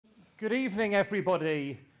Good evening,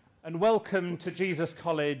 everybody, and welcome to Jesus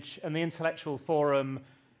College and the Intellectual Forum,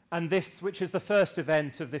 and this, which is the first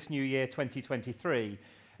event of this new year, 2023.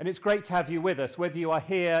 And it's great to have you with us, whether you are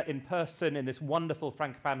here in person in this wonderful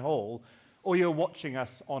Frankopan Hall, or you're watching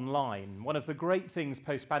us online. One of the great things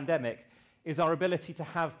post-pandemic is our ability to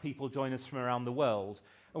have people join us from around the world.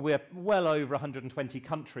 And we're well over 120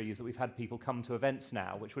 countries that we've had people come to events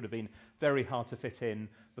now, which would have been very hard to fit in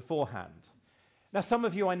beforehand. Now, some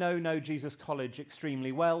of you I know Jesus College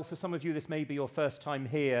extremely well. For some of you, this may be your first time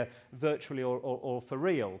here, virtually or for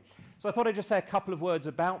real. So I thought I'd just say a couple of words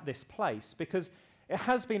about this place, because it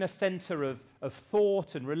has been a centre of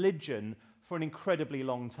thought and religion for an incredibly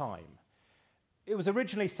long time. It was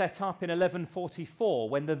originally set up in 1144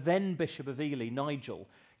 when the then Bishop of Ely, Nigel,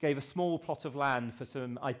 gave a small plot of land to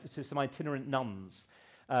some itinerant nuns.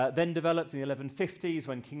 Then developed in the 1150s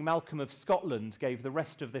when King Malcolm of Scotland gave the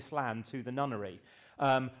rest of this land to the nunnery.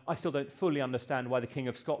 I still don't fully understand why the King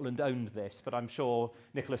of Scotland owned this, but I'm sure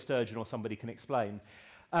Nicola Sturgeon or somebody can explain.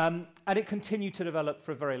 And it continued to develop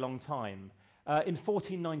for a very long time. In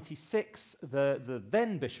 1496, the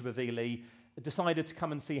then Bishop of Ely decided to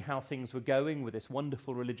come and see how things were going with this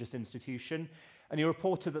wonderful religious institution, and he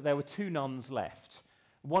reported that there were two nuns left.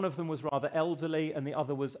 One of them was rather elderly, and the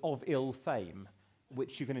other was of ill fame,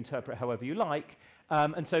 which you can interpret however you like,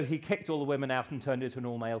 and so he kicked all the women out and turned it into an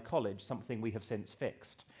all-male college, something we have since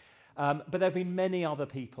fixed. But there have been many other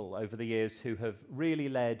people over the years who have really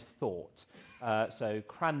led thought, so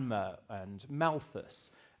Cranmer and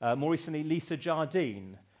Malthus, more recently Lisa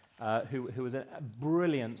Jardine, who was a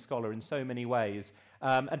brilliant scholar in so many ways,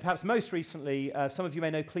 and perhaps most recently, some of you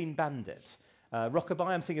may know Clean Bandit. Rockaby,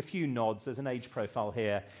 I'm seeing a few nods, there's an age profile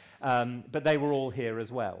here, but they were all here as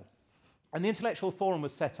well. And the Intellectual Forum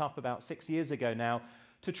was set up about 6 years ago now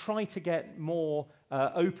to try to get more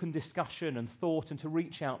open discussion and thought and to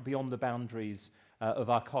reach out beyond the boundaries of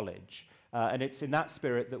our college. And it's in that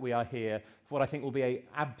spirit that we are here for what I think will be an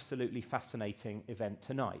absolutely fascinating event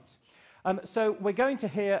tonight. So we're going to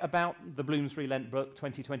hear about the Bloomsbury Lent Book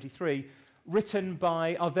 2023, written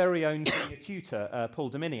by our very own senior tutor,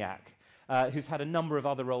 Paul Dominiak, who's had a number of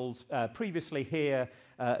other roles previously here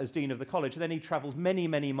as Dean of the College. Then he travelled many,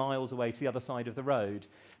 many miles away to the other side of the road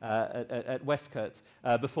at Westcott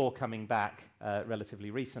before coming back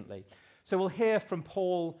relatively recently. So we'll hear from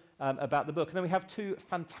Paul about the book, and then we have two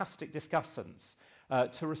fantastic discussants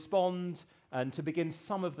to respond and to begin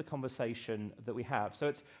some of the conversation that we have. So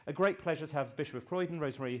it's a great pleasure to have Bishop of Croydon,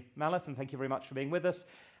 Rosemary Mallett, and thank you very much for being with us,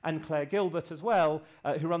 and Claire Gilbert as well,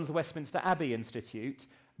 who runs the Westminster Abbey Institute.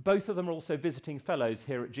 Both of them are also visiting fellows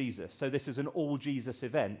here at Jesus, so this is an all-Jesus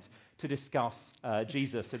event to discuss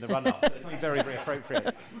Jesus in the run-up. So it's something very, very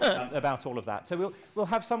appropriate about all of that. So we'll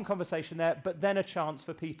have some conversation there, but then a chance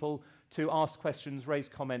for people to ask questions, raise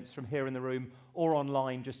comments from here in the room or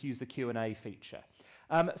online, just use the Q&A feature.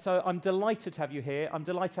 So I'm delighted to have you here. I'm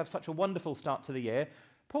delighted to have such a wonderful start to the year.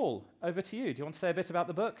 Paul, over to you. Do you want to say a bit about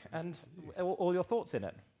the book and all your thoughts in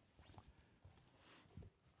it?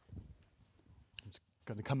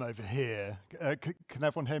 Going to come over here. Can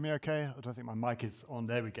everyone hear me okay? I don't think my mic is on.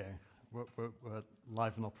 There we go. We're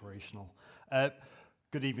live and operational.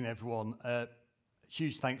 Good evening, everyone.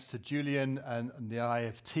 Huge thanks to Julian and the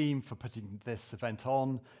IF team for putting this event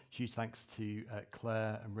on. Huge thanks to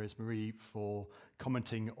Claire and Rosemary for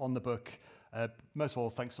commenting on the book. Most of all,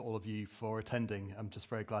 thanks to all of you for attending. I'm just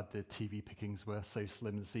very glad the TV pickings were so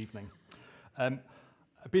slim this evening. I've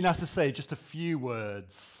been asked to say just a few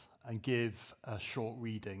words and give a short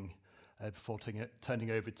reading before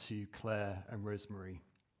turning over to Claire and Rosemary.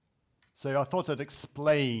 So I thought I'd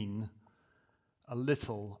explain a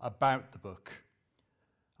little about the book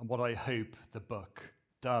and what I hope the book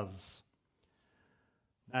does.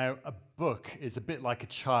 Now, a book is a bit like a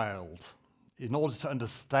child. In order to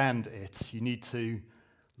understand it, you need to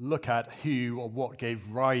look at who or what gave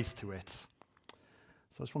rise to it.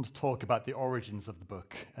 So I just want to talk about the origins of the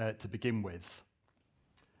book to begin with.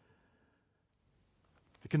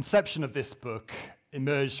 The conception of this book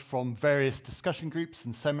emerged from various discussion groups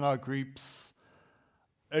and seminar groups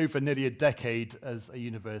over nearly a decade as a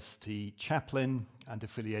university chaplain and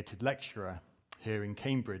affiliated lecturer here in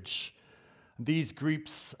Cambridge. And these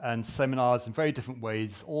groups and seminars in very different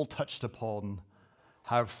ways all touched upon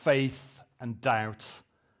how faith and doubt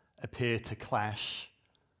appear to clash,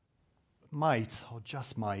 might or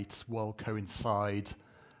just might well coincide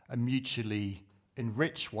and mutually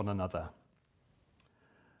enrich one another.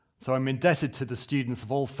 So I'm indebted to the students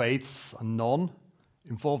of all faiths and none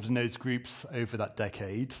involved in those groups over that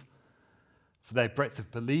decade for their breadth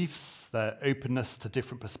of beliefs, their openness to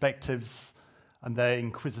different perspectives, and their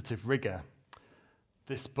inquisitive rigor.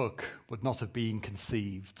 this book would not have been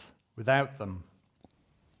conceived without them.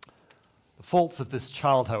 The faults of this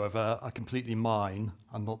child, however, are completely mine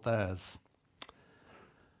and not theirs.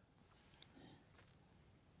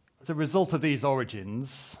 As a result of these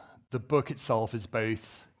origins, the book itself is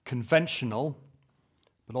both conventional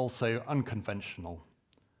but also unconventional.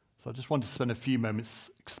 So I just want to spend a few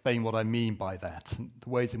moments explaining what I mean by that, and the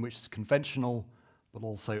ways in which it's conventional but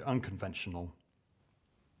also unconventional.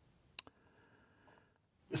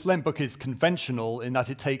 This Lent book is conventional in that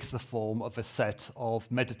it takes the form of a set of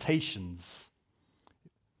meditations.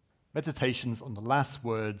 Meditations on the last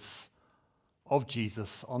words of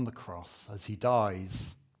Jesus on the cross as he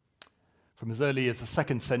dies. From as early as the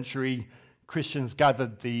 2nd century, Christians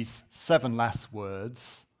gathered these 7 last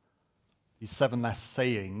words, these 7 last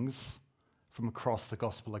sayings, from across the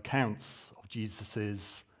gospel accounts of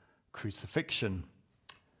Jesus' crucifixion.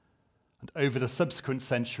 And over the subsequent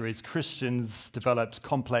centuries, Christians developed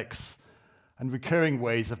complex and recurring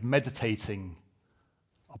ways of meditating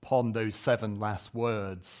upon those 7 last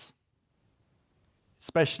words,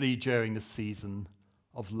 especially during the season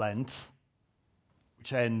of Lent,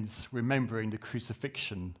 which ends remembering the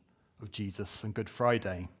crucifixion of Jesus on Good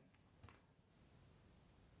Friday.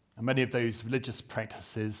 And many of those religious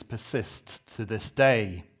practices persist to this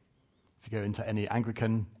day. If you go into any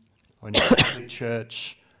Anglican or any Catholic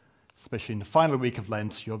church, especially in the final week of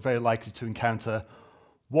Lent, you're very likely to encounter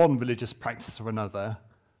one religious practice or another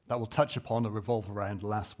that will touch upon or revolve around the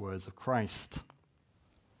last words of Christ.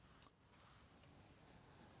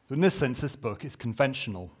 So in this sense, this book is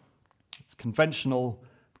conventional. It's conventional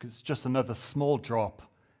because it's just another small drop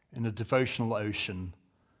in a devotional ocean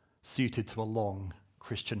suited to a long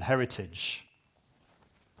Christian heritage.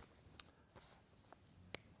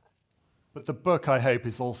 But the book, I hope,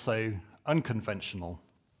 is also unconventional.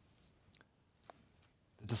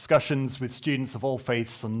 The discussions with students of all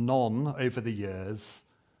faiths and none over the years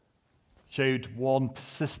showed one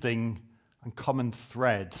persisting and common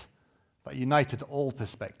thread that united all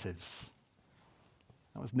perspectives.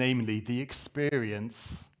 That was namely the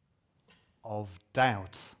experience of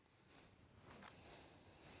doubt.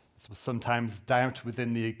 This was sometimes doubt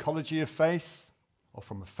within the ecology of faith, or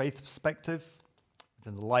from a faith perspective,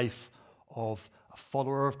 within the life of a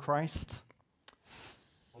follower of Christ.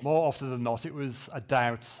 More often than not, it was a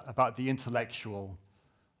doubt about the intellectual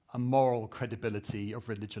and moral credibility of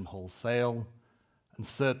religion wholesale, and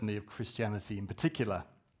certainly of Christianity in particular.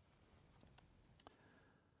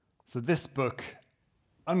 So this book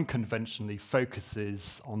unconventionally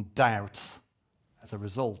focuses on doubt as a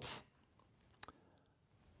result.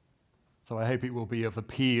 So I hope it will be of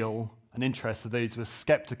appeal and interest to those who are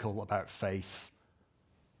skeptical about faith,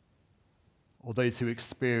 or those who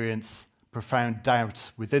experience profound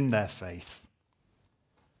doubt within their faith.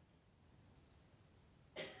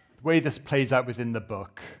 The way this plays out within the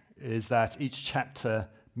book is that each chapter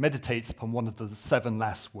meditates upon one of the 7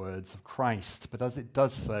 last words of Christ, but as it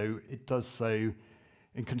does so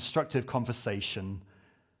in constructive conversation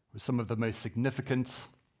with some of the most significant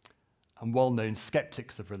and well-known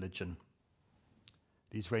skeptics of religion.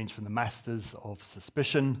 These range from the masters of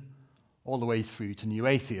suspicion all the way through to new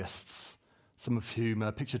atheists, some of whom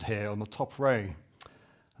are pictured here on the top row,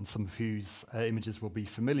 and some of whose images will be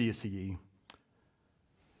familiar to you.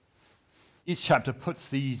 Each chapter puts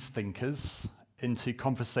these thinkers into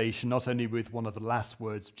conversation not only with one of the last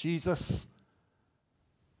words of Jesus,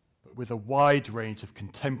 but with a wide range of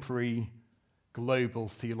contemporary, global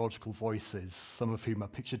theological voices, some of whom are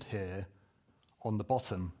pictured here on the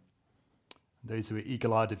bottom. Those who are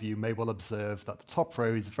eagle-eyed of you may well observe that the top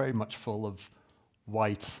row is very much full of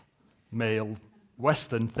white, male,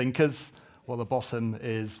 Western thinkers, while the bottom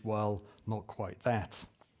is, well, not quite that.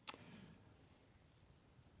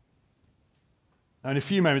 Now, in a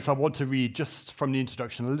few moments, I want to read just from the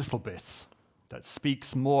introduction a little bit that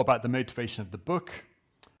speaks more about the motivation of the book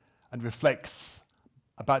and reflects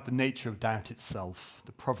about the nature of doubt itself,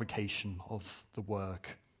 the provocation of the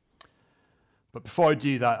work. But before I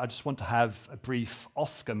do that, I just want to have a brief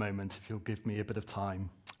Oscar moment, if you'll give me a bit of time.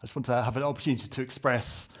 I just want to have an opportunity to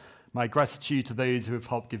express my gratitude to those who have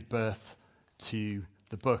helped give birth to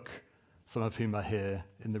the book, some of whom are here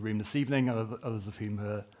in the room this evening, and others of whom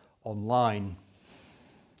are online.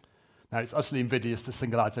 Now, it's utterly invidious to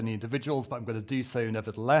single out any individuals, but I'm going to do so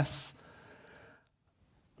nevertheless.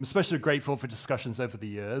 I'm especially grateful for discussions over the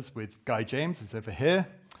years with Guy James, who's over here,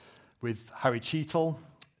 with Harry Cheetle,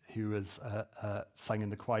 who has sang in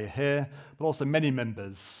the choir here, but also many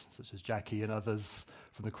members, such as Jackie and others,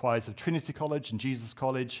 from the choirs of Trinity College and Jesus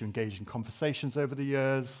College, who engaged in conversations over the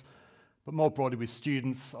years, but more broadly with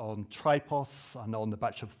students on tripos and on the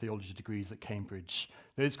Bachelor of Theology degrees at Cambridge.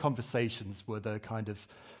 Those conversations were the kind of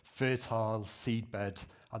fertile seedbed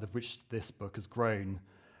out of which this book has grown,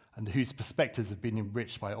 and whose perspectives have been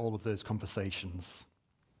enriched by all of those conversations.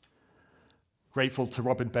 Grateful to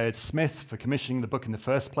Robin Baird-Smith for commissioning the book in the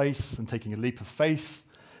first place and taking a leap of faith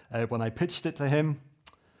when I pitched it to him.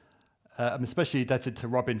 I'm especially indebted to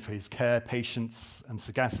Robin for his care, patience, and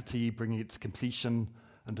sagacity, bringing it to completion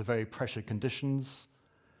under very pressured conditions.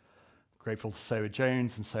 Grateful to Sarah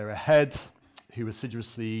Jones and Sarah Head, who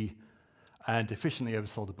assiduously and efficiently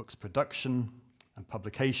oversaw the book's production and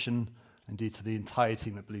publication, indeed to the entire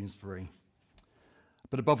team at Bloomsbury.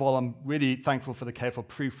 But above all, I'm really thankful for the careful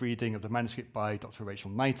proofreading of the manuscript by Dr.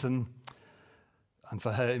 Rachel Knighton and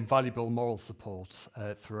for her invaluable moral support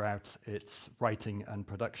throughout its writing and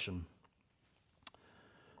production.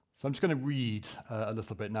 So I'm just going to read a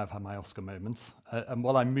little bit now. I've had my Oscar moment. And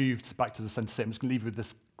while I moved back to the centre seat, I'm just going to leave you with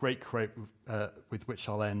this great quote with which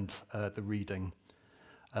I'll end the reading.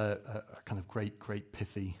 A kind of great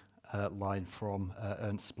pithy line from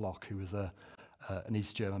Ernst Bloch, who was an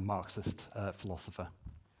East German Marxist philosopher.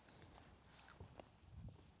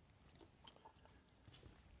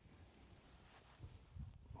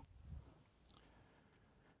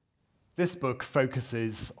 This book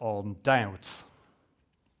focuses on doubt.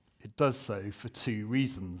 It does so for two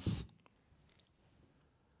reasons.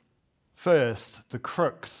 First, the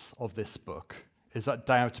crux of this book is that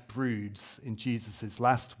doubt broods in Jesus'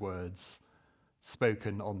 last words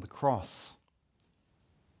spoken on the cross.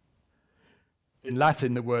 In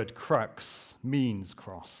Latin, the word crux means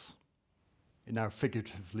cross. It now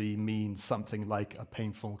figuratively means something like a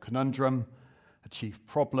painful conundrum, a chief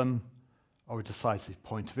problem, or a decisive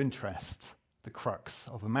point of interest, the crux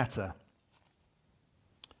of a matter.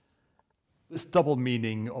 This double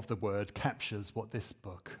meaning of the word captures what this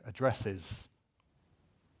book addresses.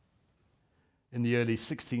 In the early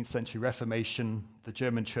 16th century Reformation, the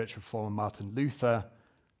German church reformer Martin Luther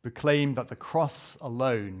proclaimed that the cross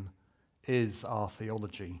alone is our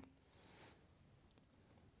theology.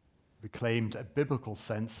 He proclaimed a biblical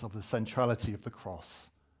sense of the centrality of the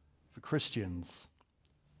cross for Christians.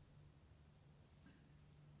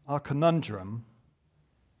 Our conundrum,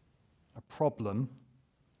 a problem,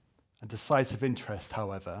 and decisive interest,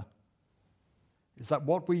 however, is that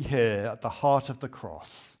what we hear at the heart of the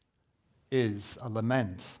cross is a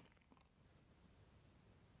lament.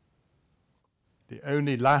 The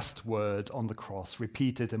only last word on the cross,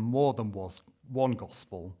 repeated in more than one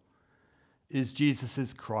gospel, is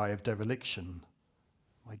Jesus' cry of dereliction.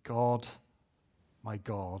 My God,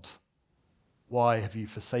 why have you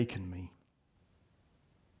forsaken me?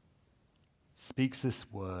 Speaks this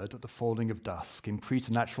word at the falling of dusk in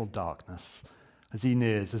preternatural darkness as he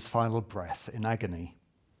nears his final breath in agony.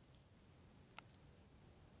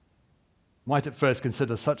 Might at first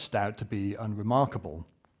consider such doubt to be unremarkable.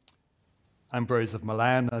 Ambrose of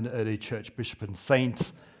Milan, an early church bishop and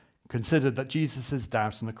saint, considered that Jesus'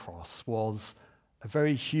 doubt on the cross was a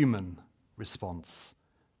very human response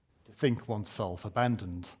to think oneself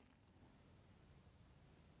abandoned.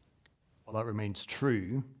 While that remains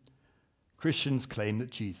true, Christians claim that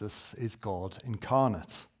Jesus is God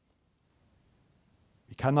incarnate.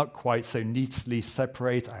 We cannot quite so neatly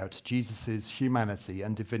separate out Jesus' humanity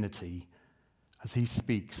and divinity as he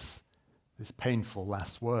speaks this painful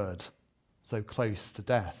last word, so close to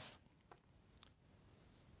death.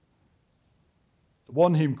 The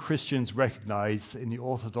one whom Christians recognize in the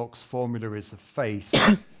orthodox formularies of faith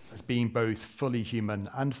as being both fully human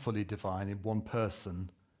and fully divine in one person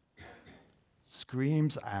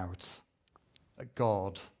screams out that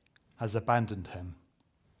God has abandoned him.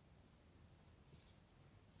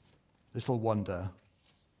 Little wonder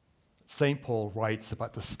St. Paul writes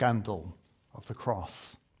about the scandal of the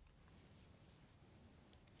cross.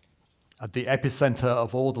 At the epicenter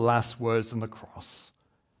of all the last words on the cross,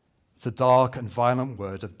 it's a dark and violent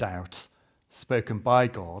word of doubt spoken by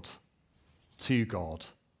God to God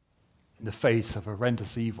in the face of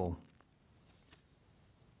horrendous evil.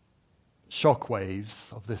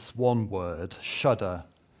 Shockwaves of this one word shudder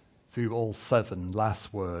through all 7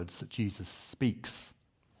 last words that Jesus speaks.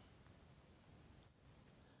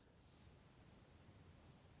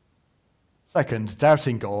 Second,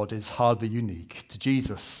 doubting God is hardly unique to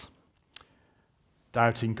Jesus.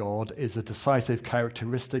 Doubting God is a decisive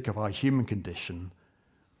characteristic of our human condition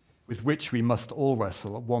with which we must all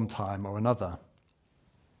wrestle at one time or another.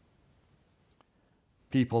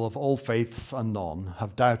 People of all faiths and none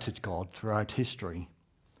have doubted God throughout history.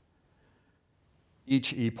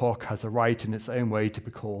 Each epoch has a right in its own way to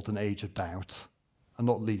be called an age of doubt, and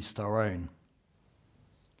not least our own.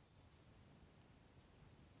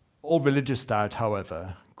 All religious doubt,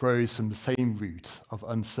 however, grows from the same root of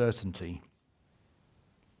uncertainty.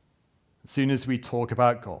 As soon as we talk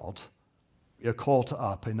about God, we are caught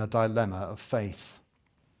up in a dilemma of faith.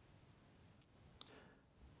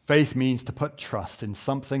 Faith means to put trust in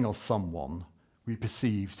something or someone we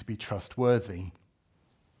perceive to be trustworthy.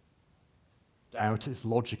 Doubt is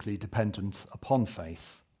logically dependent upon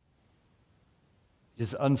faith. It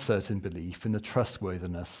is uncertain belief in the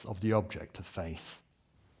trustworthiness of the object of faith.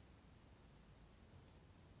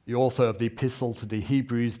 The author of the Epistle to the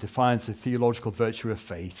Hebrews defines the theological virtue of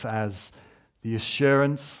faith as the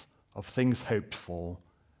assurance of things hoped for,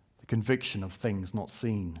 the conviction of things not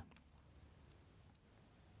seen.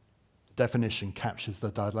 The definition captures the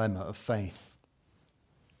dilemma of faith.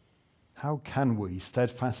 How can we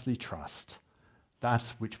steadfastly trust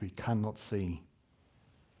that which we cannot see?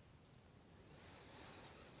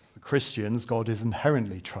 For Christians, God is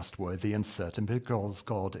inherently trustworthy and certain because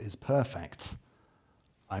God is perfect.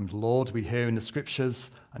 I am the Lord, we hear in the scriptures,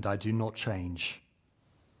 and I do not change.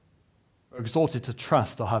 We're exhorted to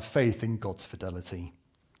trust or have faith in God's fidelity.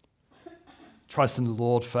 Trust in the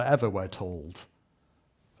Lord forever, we're told.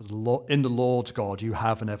 In the Lord God, you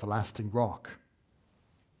have an everlasting rock.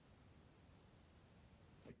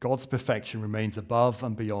 God's perfection remains above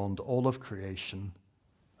and beyond all of creation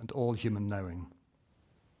and all human knowing.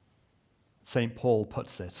 St. Paul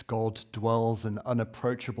puts it, God dwells in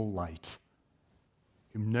unapproachable light,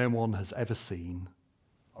 whom no one has ever seen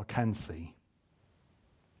or can see.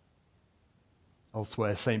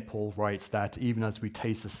 Elsewhere, St. Paul writes that even as we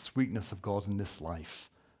taste the sweetness of God in this life,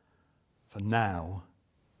 for now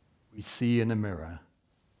we see in a mirror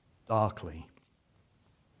darkly.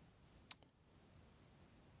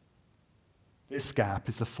 This gap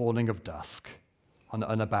is the falling of dusk on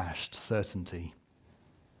unabashed certainty.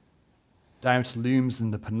 Doubt looms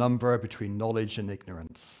in the penumbra between knowledge and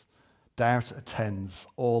ignorance. Doubt attends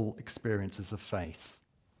all experiences of faith.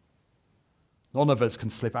 None of us can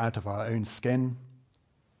slip out of our own skin.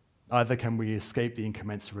 Neither can we escape the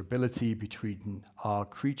incommensurability between our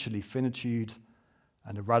creaturely finitude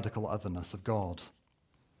and the radical otherness of God.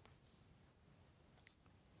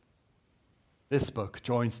 This book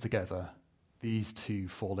joins together these two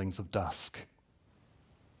fallings of dusk: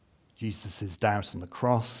 Jesus' doubt on the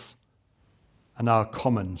cross and our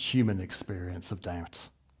common human experience of doubt.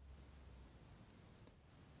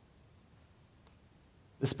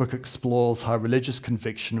 This book explores how religious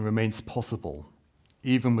conviction remains possible,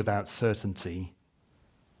 even without certainty,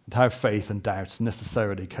 and how faith and doubt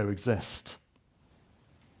necessarily coexist.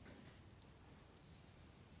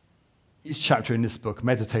 Each chapter in this book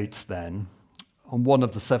meditates then on one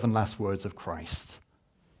of the 7 last words of Christ.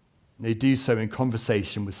 And they do so in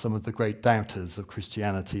conversation with some of the great doubters of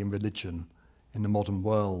Christianity and religion in the modern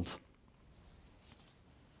world.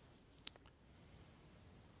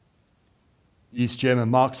 The East German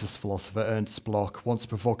Marxist philosopher Ernst Bloch once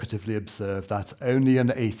provocatively observed that only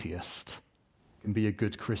an atheist can be a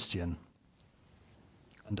good Christian,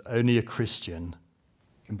 and only a Christian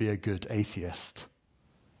can be a good atheist.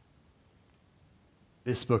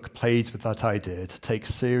 This book plays with that idea to take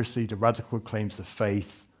seriously the radical claims of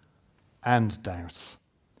faith and doubt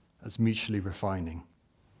as mutually refining.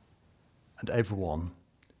 And everyone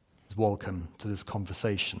is welcome to this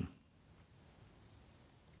conversation.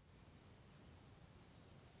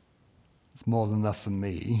 It's more than enough for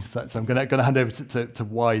me, so I'm going to hand over to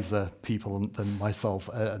wiser people than myself,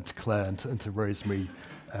 and to Claire and to Rosemary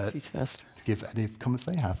to give any comments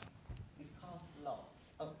they have. We've cast lots.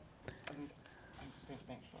 Oh, I'm just going to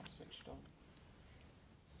make sure I've switched on.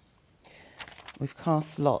 We've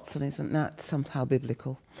cast lots, and isn't that somehow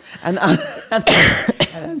biblical? And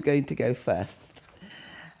I'm going to go first.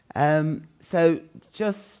 So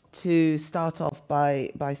just to start off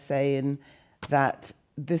by saying that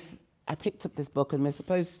I picked up this book, and we're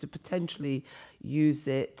supposed to potentially use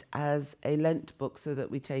it as a Lent book so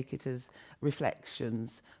that we take it as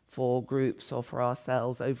reflections for groups or for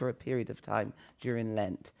ourselves over a period of time during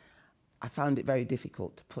Lent. I found it very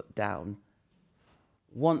difficult to put down.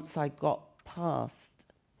 Once I got past,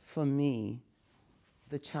 for me,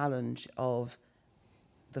 the challenge of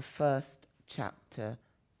the first chapter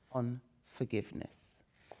on forgiveness.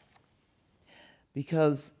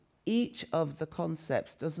 Because each of the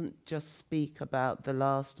concepts doesn't just speak about the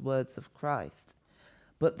last words of Christ,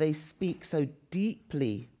 but they speak so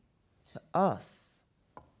deeply to us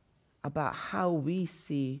about how we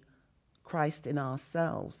see Christ in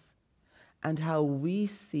ourselves and how we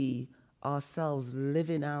see ourselves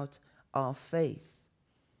living out our faith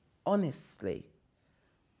honestly,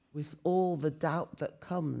 with all the doubt that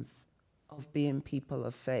comes of being people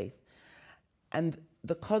of faith. And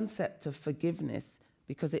the concept of forgiveness,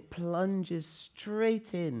 because it plunges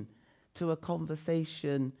straight in to a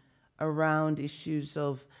conversation around issues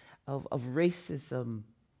of racism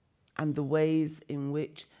and the ways in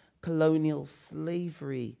which colonial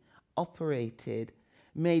slavery operated,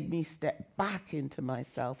 made me step back into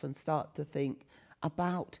myself and start to think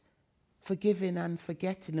about forgiving and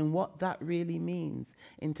forgetting and what that really means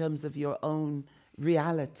in terms of your own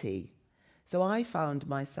reality. So I found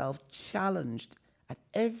myself challenged at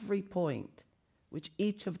every point, which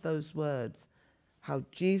each of those words, how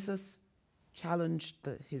Jesus challenged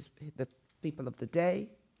the people of the day,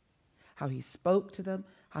 how he spoke to them,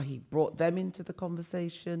 how he brought them into the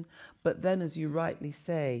conversation, but then, as you rightly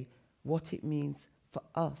say, what it means for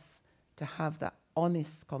us to have that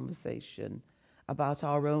honest conversation about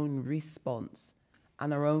our own response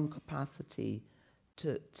and our own capacity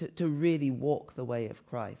to really walk the way of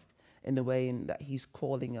Christ in the way that he's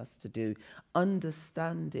calling us to do,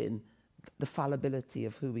 understanding the fallibility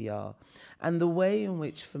of who we are. And the way in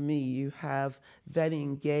which, for me, you have then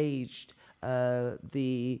engaged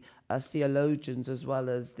the theologians as well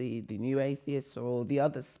as the new atheists or the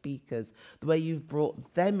other speakers, the way you've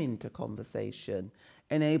brought them into conversation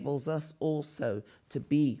enables us also to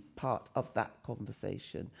be part of that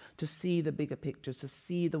conversation, to see the bigger picture, to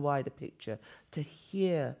see the wider picture, to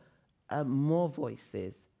hear more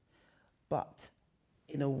voices, but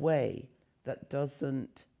in a way that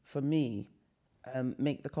doesn't, for me,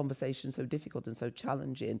 make the conversation so difficult and so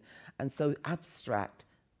challenging and so abstract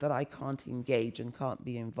that I can't engage and can't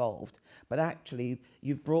be involved. But actually,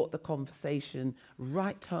 you've brought the conversation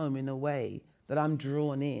right home in a way that I'm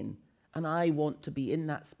drawn in. And I want to be in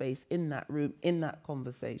that space, in that room, in that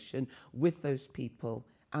conversation with those people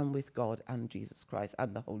and with God and Jesus Christ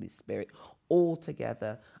and the Holy Spirit, all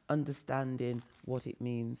together, understanding what it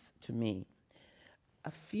means to me.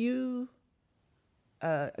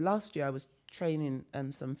 Last year I was training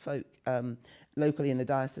some folk locally in the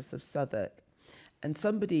Diocese of Southwark, and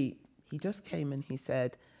somebody, he just came and he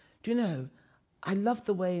said, do you know, I love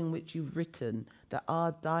the way in which you've written that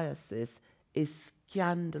our diocese is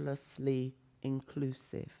scandalously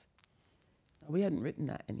inclusive. We hadn't written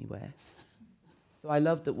that anywhere. So I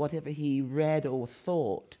loved that whatever he read or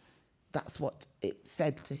thought, that's what it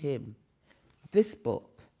said to him. This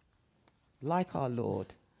book, like our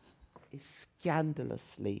Lord, is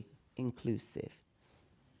scandalously inclusive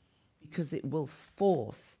because it will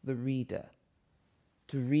force the reader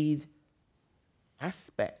to read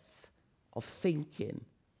aspects of thinking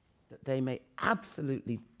that they may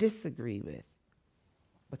absolutely disagree with,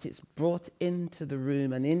 but it's brought into the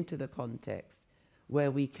room and into the context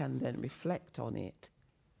where we can then reflect on it,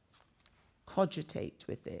 cogitate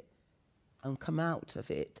with it, and come out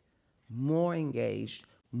of it more engaged,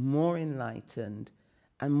 more enlightened,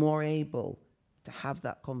 and more able to have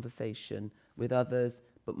that conversation with others,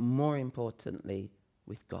 but more importantly,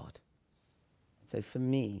 with God. So for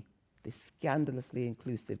me, this scandalously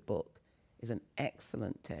inclusive book is an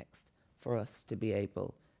excellent text for us to be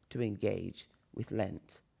able to engage with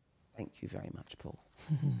Lent. Thank you very much, Paul.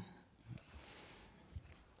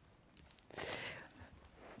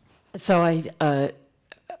 So I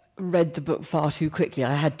read the book far too quickly.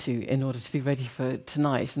 I had to in order to be ready for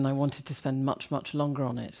tonight, and I wanted to spend much, much longer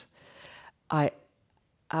on it. I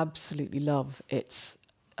absolutely love its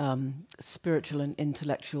spiritual and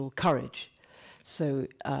intellectual courage. So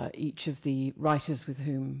each of the writers with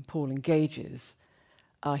whom Paul engages,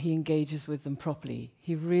 he engages with them properly.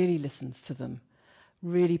 He really listens to them,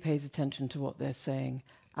 really pays attention to what they're saying,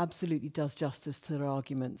 absolutely does justice to their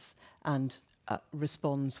arguments, and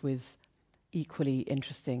responds with equally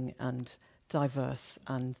interesting and diverse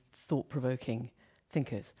and thought-provoking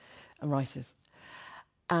thinkers and writers.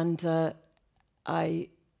 And so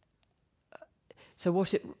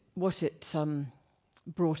what it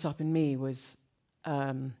brought up in me was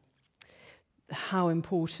how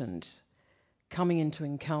important coming into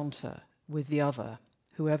encounter with the other,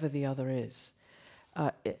 whoever the other is,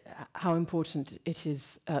 how important it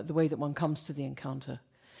is the way that one comes to the encounter.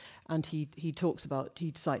 And he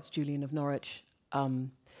cites Julian of Norwich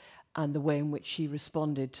and the way in which she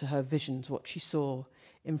responded to her visions, what she saw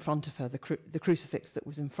in front of her, the crucifix that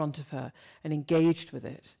was in front of her, and engaged with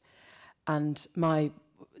it. And my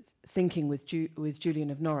thinking with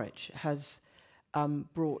Julian of Norwich has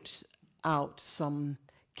brought out some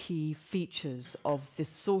key features of this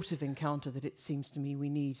sort of encounter that it seems to me we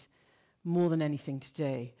need more than anything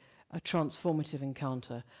today, a transformative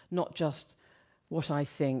encounter, not just what I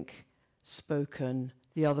think spoken,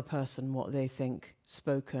 the other person what they think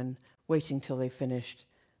spoken, waiting till they finished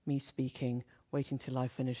me speaking, waiting till I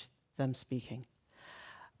finished them speaking.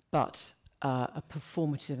 But a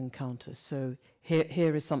performative encounter. So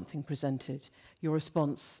here is something presented. Your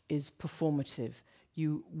response is performative.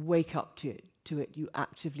 You wake up to it, you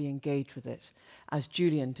actively engage with it, as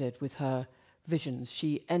Julian did with her visions.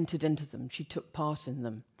 She entered into them, she took part in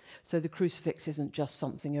them. So the crucifix isn't just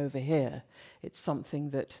something over here, it's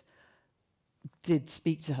something that did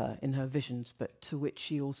speak to her in her visions, but to which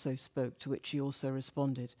she also spoke, to which she also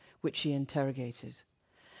responded, which she interrogated.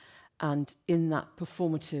 And in that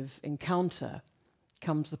performative encounter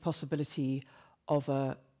comes the possibility of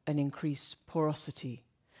an increased porosity.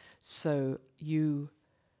 So you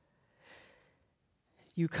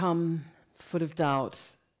come full of doubt,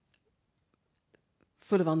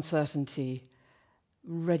 full of uncertainty,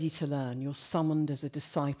 ready to learn. You're summoned as a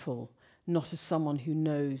disciple, not as someone who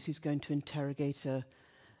knows, who's going to interrogate a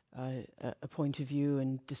point of view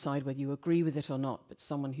and decide whether you agree with it or not, but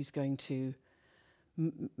someone who's going to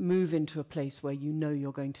move into a place where you know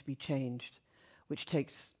you're going to be changed, which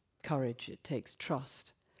takes courage, it takes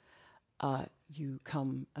trust. You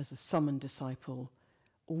come as a summoned disciple,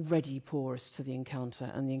 already porous to the encounter,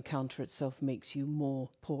 and the encounter itself makes you more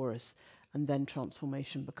porous, and then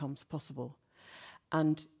transformation becomes possible.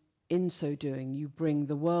 And in so doing, you bring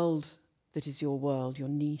the world that is your world, your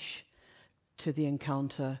niche, to the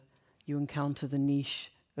encounter. You encounter the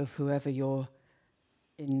niche of whoever you're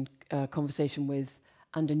in conversation with,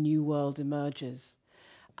 and a new world emerges.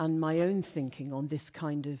 And my own thinking on this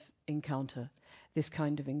kind of encounter, this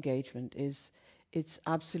kind of engagement, is it's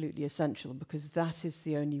absolutely essential, because that is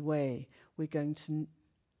the only way we're going to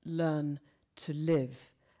learn to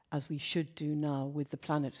live as we should do now with the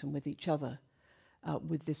planet and with each other,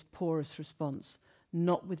 with this porous response,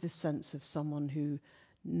 not with the sense of someone who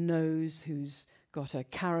knows, who's got a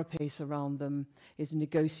carapace around them, is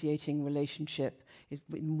negotiating relationship, is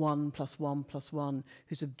in 1 + 1 + 1,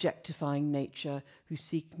 who's objectifying nature, who's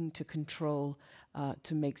seeking to control,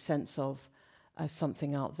 to make sense of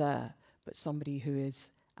something out there, but somebody who is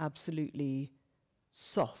absolutely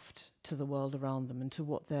soft to the world around them and to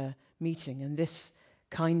what they're meeting. And this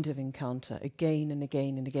kind of encounter, again and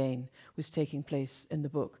again and again, was taking place in the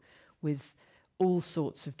book with all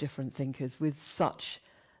sorts of different thinkers, with such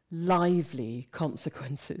lively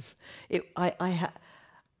consequences. I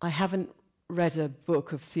haven't read a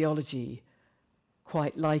book of theology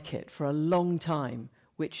quite like it for a long time,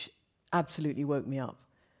 which absolutely woke me up.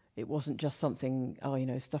 It wasn't just something,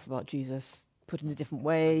 stuff about Jesus put in a different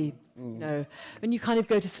way, and you kind of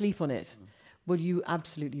go to sleep on it. Well, you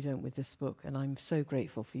absolutely don't with this book, and I'm so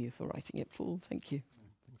grateful for you for writing it, Paul. Thank you.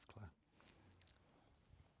 Thanks, Claire.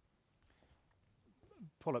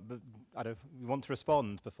 Paul, we want to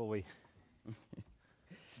respond before we...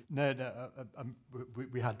 No,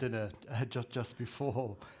 we had dinner just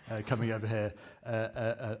before coming over here,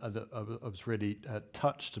 and I was really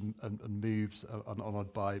touched and moved and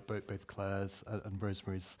honoured by both Claire's and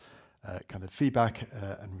Rosemary's kind of feedback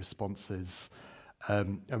and responses.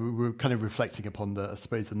 And we were kind of reflecting upon I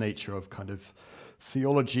suppose, the nature of kind of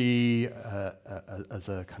theology as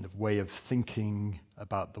a kind of way of thinking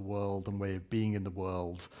about the world and way of being in the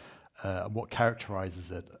world, and what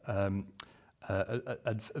characterises it.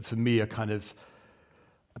 And for me, a kind of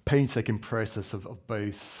a painstaking process of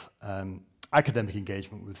both academic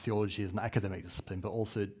engagement with theology as an academic discipline, but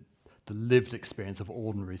also the lived experience of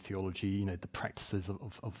ordinary theology, the practices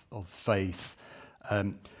of faith,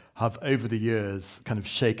 have over the years kind of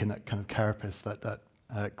shaken that kind of carapace that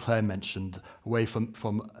Claire mentioned, away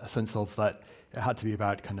from a sense of that it had to be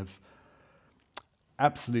about kind of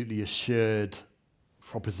absolutely assured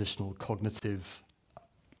propositional cognitive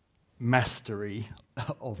mastery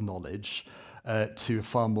of knowledge, to a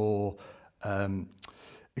far more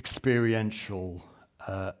experiential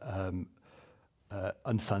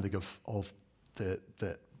understanding of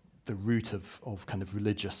the root of kind of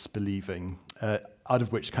religious believing, out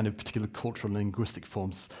of which kind of particular cultural and linguistic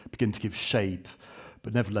forms begin to give shape.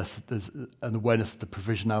 But nevertheless, there's an awareness of the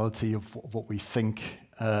provisionality of what we think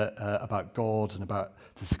about God and about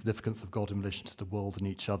the significance of God in relation to the world and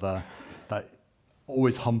each other, that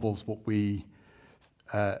always humbles what we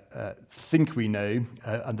think we know,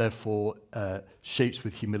 and therefore shapes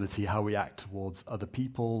with humility how we act towards other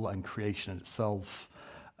people and creation itself.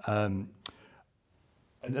 And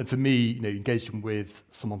for me, engaging with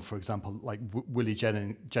someone, for example, like Willie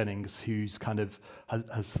Jennings, who's kind of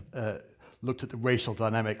has looked at the racial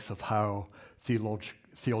dynamics of how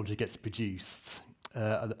theology gets produced,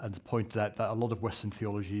 and pointed out that a lot of Western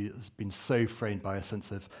theology has been so framed by a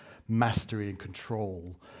sense of mastery and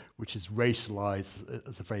control, which is racialized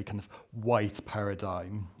as a very kind of white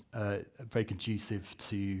paradigm, very conducive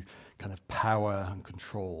to kind of power and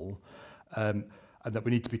control. and that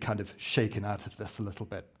we need to be kind of shaken out of this a little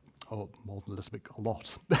bit, or more than a little bit, a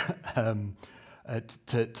lot,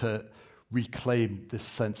 to reclaim this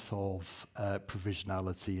sense of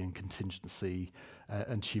provisionality and contingency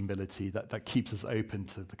and humility that keeps us open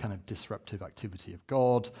to the kind of disruptive activity of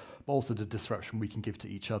God, but also the disruption we can give to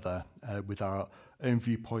each other with our own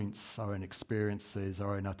viewpoints, our own experiences,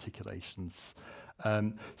 our own articulations.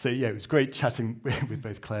 So yeah, it was great chatting with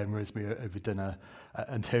both Claire and Rosemary over dinner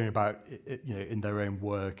and hearing about, in their own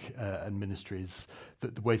work and ministries,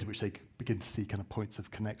 the ways in which they begin to see kind of points of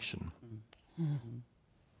connection. Mm-hmm.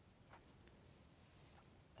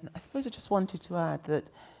 And I suppose I just wanted to add that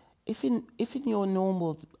if in your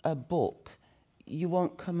normal book you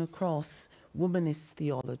won't come across womanist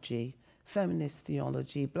theology, feminist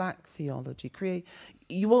theology, black theology,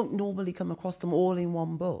 you won't normally come across them all in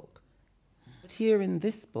one book. But here in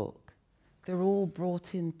this book, they're all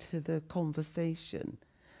brought into the conversation.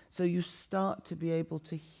 So you start to be able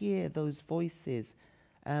to hear those voices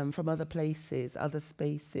from other places, other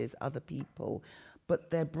spaces, other people, but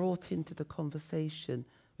they're brought into the conversation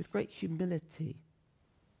with great humility,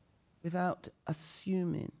 without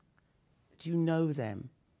assuming that you know them.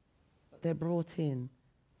 But they're brought in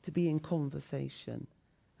to be in conversation.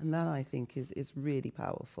 And that, I think, is really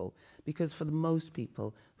powerful, because for the most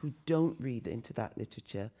people who don't read into that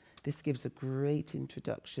literature, this gives a great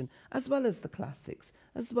introduction, as well as the classics,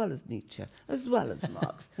 as well as Nietzsche, as well as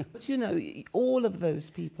Marx. But, all of those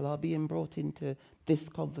people are being brought into this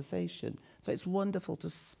conversation. So it's wonderful to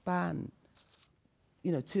span,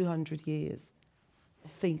 200 years of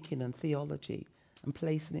thinking and theology and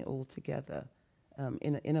placing it all together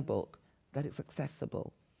in a book that is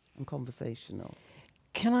accessible and conversational.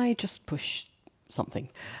 Can I just push something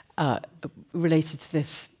related to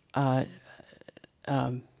this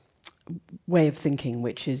way of thinking,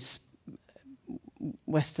 which is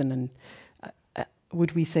Western, and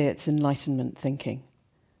would we say it's Enlightenment thinking?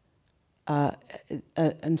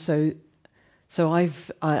 And so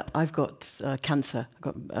I've got cancer. I've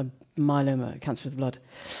got myeloma, cancer of the blood,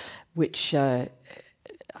 which I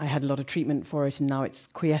had a lot of treatment for it, and now it's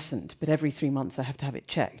quiescent. But every 3 months I have to have it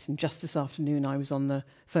checked. And just this afternoon I was on the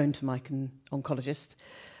phone to my oncologist.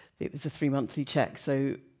 It was a 3-monthly check.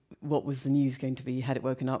 So what was the news going to be? Had it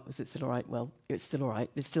woken up? Was it still all right? Well, it's still all right.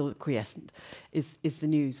 It's still quiescent, is the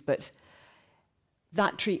news. But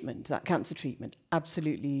that treatment, that cancer treatment,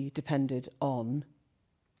 absolutely depended on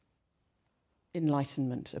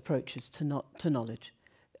Enlightenment approaches to knowledge.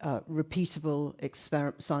 Repeatable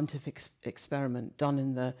scientific experiment done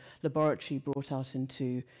in the laboratory, brought out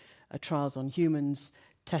into trials on humans,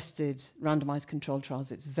 tested, randomized controlled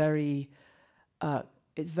trials. It's very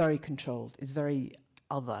controlled. It's very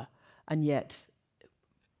other, and yet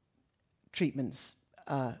treatments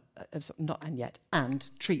and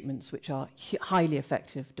treatments which are highly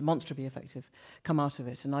effective, demonstrably effective, come out of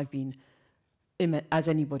it. And I've been, as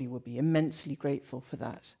anybody would be, immensely grateful for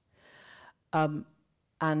that.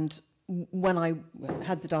 And when I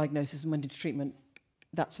had the diagnosis and went into treatment,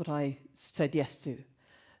 that's what I said yes to,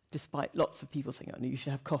 despite lots of people saying, "Oh, no, you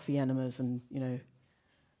should have coffee enemas," and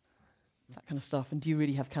that kind of stuff. And do you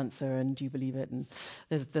really have cancer? And do you believe it? And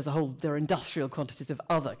there are industrial quantities of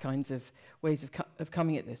other kinds of ways of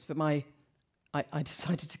coming at this. But I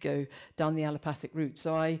decided to go down the allopathic route.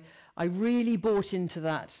 So I really bought into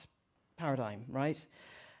that paradigm, right?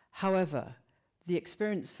 However, the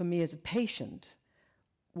experience for me as a patient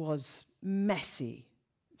was messy,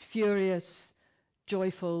 furious,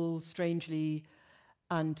 joyful, strangely,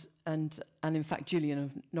 and in fact Julian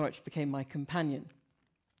of Norwich became my companion.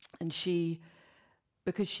 And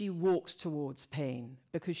because she walks towards pain,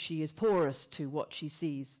 because she is porous to what she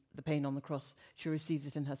sees, the pain on the cross, she receives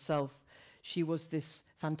it in herself. She was this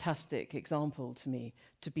fantastic example to me,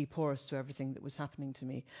 to be porous to everything that was happening to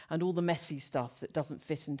me, and all the messy stuff that doesn't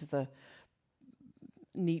fit into the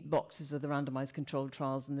neat boxes of the randomized controlled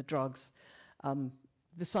trials and the drugs,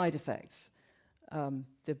 the side effects,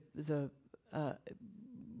 the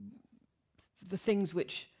things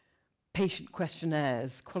which patient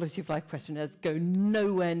questionnaires, quality of life questionnaires, go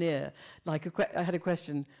nowhere near. Like I had a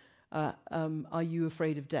question, are you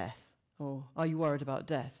afraid of death? Or are you worried about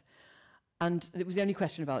death? And it was the only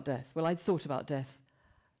question about death. Well, I'd thought about death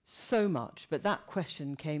so much, but that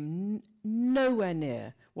question came nowhere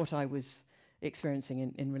near what I was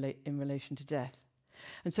experiencing in relation to death.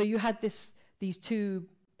 And so you had these two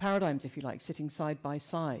paradigms, if you like, sitting side by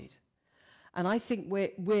side. And I think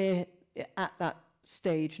we're at that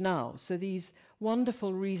stage now. So these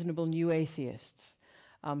wonderful, reasonable new atheists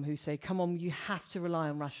who say, come on, you have to rely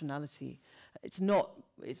on rationality. It's not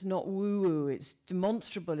woo-woo, it's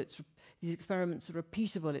demonstrable, These experiments are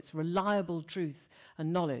repeatable, it's reliable truth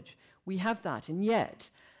and knowledge. We have that, and yet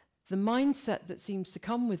the mindset that seems to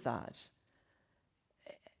come with that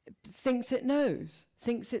thinks it knows,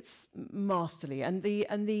 thinks it's masterly, and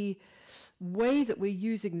the way that we're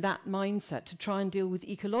using that mindset to try and deal with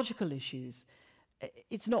ecological issues,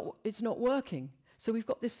 it's not working. So we've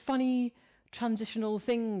got this funny transitional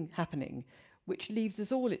thing happening, which leaves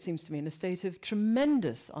us all, it seems to me, in a state of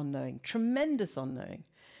tremendous unknowing,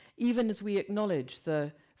 even as we acknowledge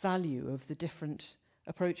the value of the different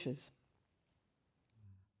approaches.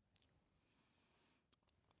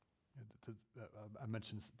 I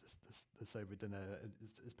mentioned this over dinner.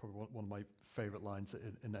 It's probably one of my favourite lines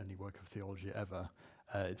in any work of theology ever.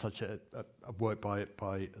 It's such a work by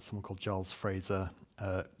someone called Giles Fraser,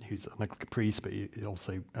 who's an Anglican priest, but he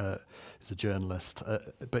also is a journalist.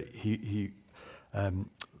 But he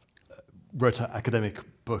wrote an academic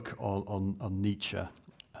book on Nietzsche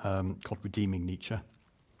called Redeeming Nietzsche.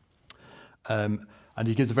 And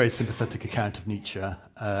he gives a very sympathetic account of Nietzsche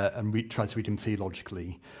and tries to read him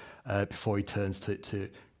theologically before he turns to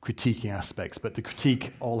critiquing aspects. But the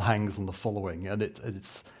critique all hangs on the following, and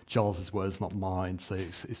it's Giles's words, not mine, so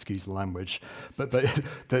excuse the language. But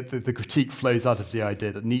the critique flows out of the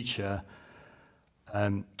idea that Nietzsche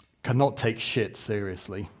cannot take shit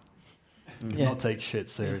seriously. Cannot take shit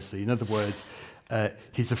seriously. In other words,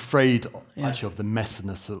 he's afraid actually of the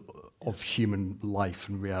messiness of human life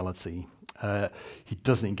and reality. He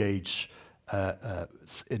doesn't engage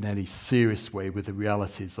in any serious way with the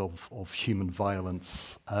realities of human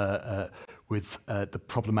violence, with the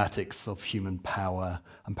problematics of human power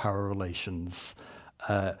and power relations,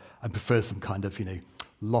 and prefers some kind of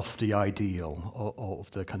lofty ideal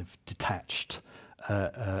of the kind of detached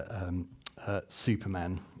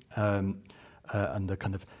Superman and the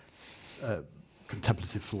kind of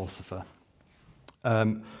contemplative philosopher.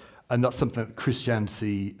 And that's something that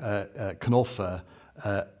Christianity can offer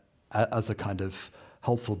as a kind of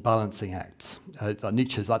helpful balancing act.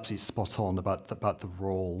 Nietzsche is absolutely spot on about the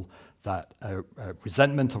role that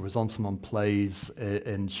resentment or resentment plays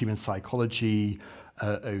in human psychology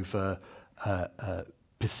over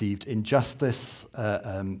perceived injustice.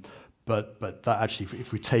 But that actually,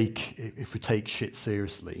 if we take shit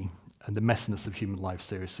seriously and the messiness of human life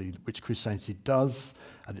seriously, which Christianity does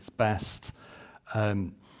at its best,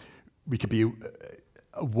 we could be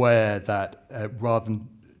aware that rather than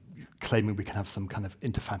claiming we can have some kind of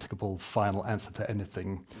indefatigable final answer to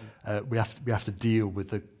anything, we have to deal with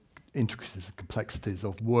the intricacies and complexities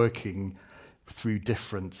of working through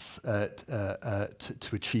difference to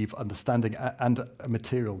achieve understanding and a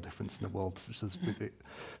material difference in the world, such as with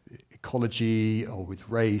ecology or with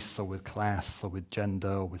race or with class or with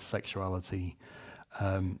gender or with sexuality.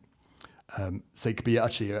 So it could be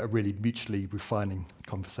actually a really mutually refining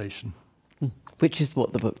conversation. Which is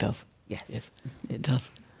what the book does. Yes, it does.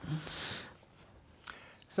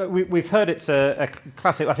 So we've heard it's a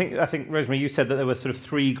classic. I think Rosemary, you said that there were sort of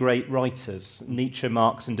three great writers: Nietzsche,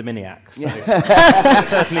 Marx, and Dominiak. So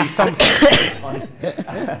certainly something.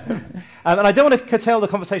 And I don't want to curtail the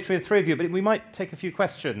conversation with the three of you, but we might take a few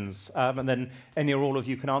questions, and then any or all of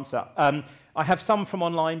you can answer. I have some from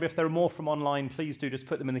online, but if there are more from online, please do just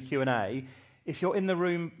put them in the Q&A. If you're in the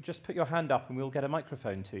room, just put your hand up, and we'll get a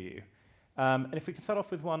microphone to you. And if we can start off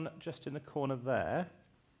with one just in the corner there.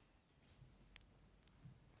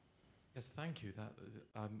 Yes, thank you.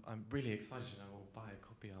 I'm really excited. I will buy a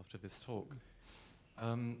copy after this talk.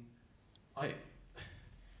 I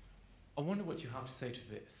wonder what you have to say to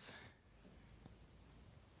this.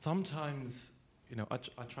 Sometimes,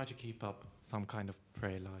 I try to keep up some kind of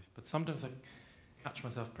prayer life, but sometimes I catch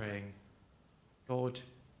myself praying, God,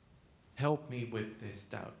 help me with this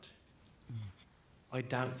doubt. I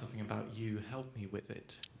doubt something about you, help me with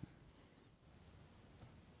it.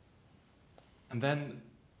 And then,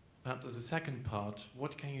 perhaps as a second part,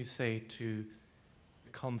 what can you say to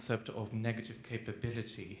the concept of negative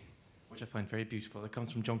capability, which I find very beautiful? It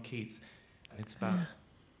comes from John Keats, and it's about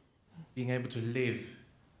being able to live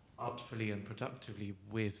artfully and productively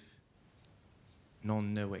with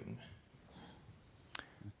non-knowing.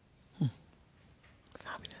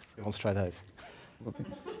 Fabulous. Who wants to try those?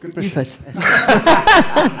 Good You first.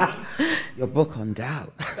 Your book on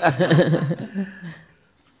doubt.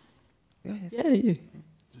 Yeah, you.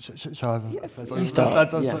 Shall I have Yes, first? you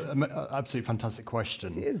start. That's an absolutely fantastic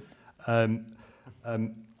question. It is.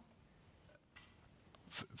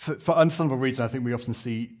 For understandable reasons, I think we often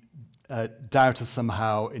see doubt as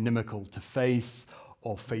somehow inimical to faith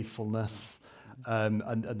or faithfulness,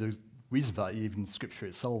 and there's reason for that, even Scripture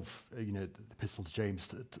itself, the Epistle to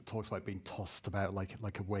James talks about being tossed about like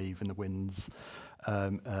a wave in the winds,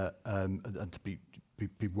 and to be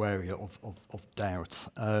wary of doubt.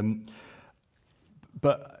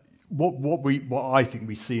 But what I think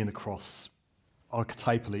we see in the cross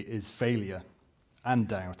archetypally is failure and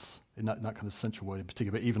doubt in that kind of central word in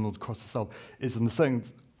particular, but even on the cross itself is in the same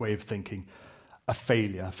way of thinking a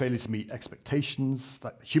failure to meet expectations,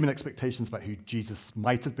 that human expectations about who Jesus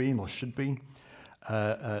might have been or should be,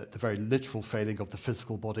 the very literal failing of the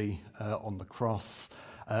physical body on the cross,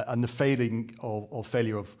 and the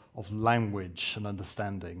failure of language and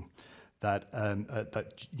understanding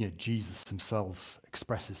that Jesus himself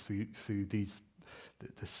expresses through this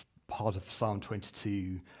part of Psalm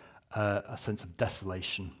 22, a sense of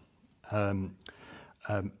desolation.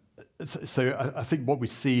 So I think what we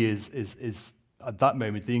see is at that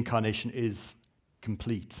moment the incarnation is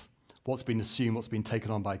complete. What's been assumed, what's been taken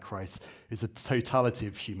on by Christ, is the totality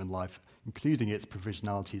of human life, including its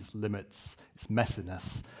provisionality, its limits, its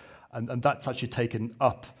messiness, and that's actually taken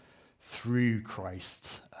up through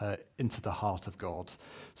Christ into the heart of God.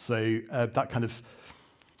 So that kind of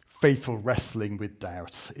faithful wrestling with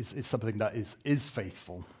doubt is something that is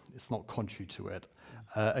faithful. It's not contrary to it.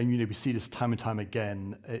 And we see this time and time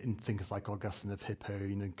again in thinkers like Augustine of Hippo,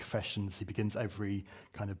 in Confessions. He begins every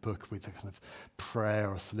kind of book with a kind of prayer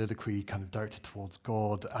or soliloquy kind of directed towards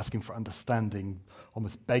God, asking for understanding,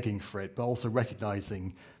 almost begging for it, but also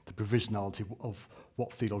recognizing the provisionality of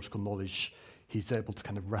what theological knowledge he's able to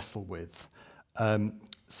kind of wrestle with. For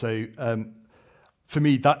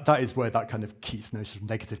me, that is where that kind of Keats notion of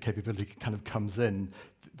negative capability kind of comes in.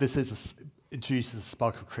 This introduces a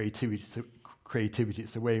spark of creativity.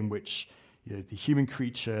 It's a way in which the human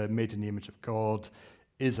creature made in the image of God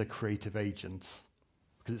is a creative agent,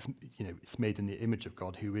 because it's made in the image of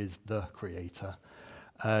God, who is the creator.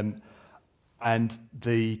 And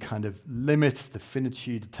the kind of limits, the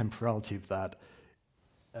finitude, the temporality of that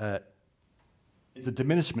is a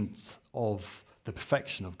diminishment of the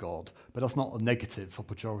perfection of God, but that's not a negative or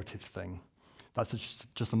pejorative thing. That's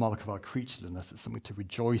just a mark of our creatureliness. It's something to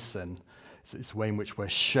rejoice in. It's a way in which we're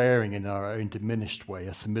sharing in our own diminished way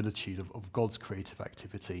a similitude of God's creative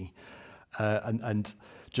activity. And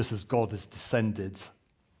just as God has descended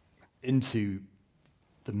into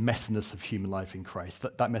the messiness of human life in Christ,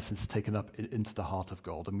 that messiness is taken up into the heart of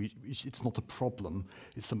God. And it's not a problem.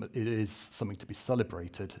 It is something to be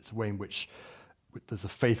celebrated. It's a way in which there's a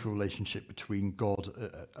faithful relationship between God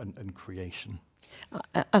and creation.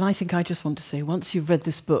 And I think I just want to say, once you've read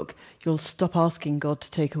this book, you'll stop asking God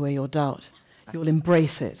to take away your doubt. You'll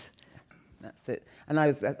embrace it. That's it. And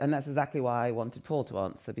that's exactly why I wanted Paul to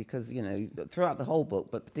answer, because throughout the whole book,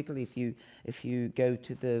 but particularly if you go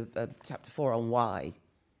to the chapter 4 on why,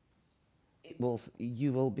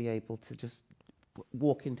 you will be able to just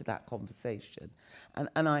walk into that conversation.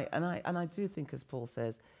 And I do think, as Paul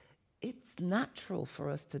says, it's natural for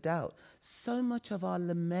us to doubt. So much of our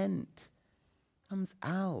lament comes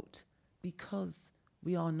out because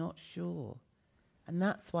we are not sure, and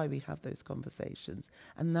that's why we have those conversations,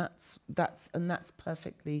 and that's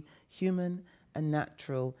perfectly human and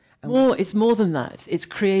natural. And it's more than that. It's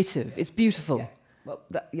creative. It's beautiful. Yeah. Well,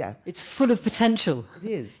 it's full of potential. It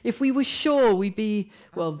is. If we were sure, we'd be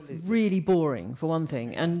Absolutely. really boring for one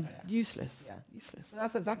thing, and useless. Yeah. Useless. Well,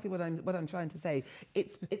 that's exactly what I'm trying to say.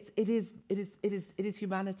 It is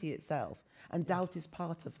humanity itself. And doubt is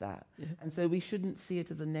part of that. Yeah. And so we shouldn't see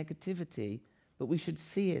it as a negativity, but we should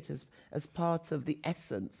see it as part of the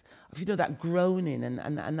essence of, that groaning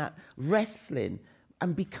and that wrestling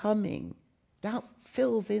and becoming. Doubt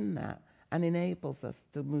fills in that and enables us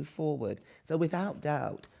to move forward. So without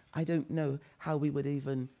doubt, I don't know how we would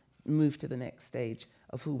even move to the next stage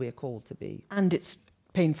of who we're called to be. And it's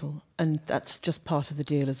painful, and that's just part of the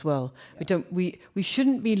deal as well. Yeah. We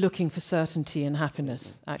shouldn't be looking for certainty and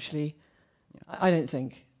happiness, actually. I don't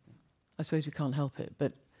think. I suppose we can't help it,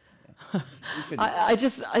 but I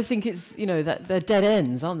think it's, that they're dead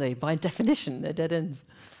ends, aren't they? By definition, they're dead ends.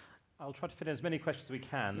 I'll try to fit in as many questions as we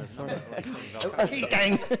can. Yes, sorry.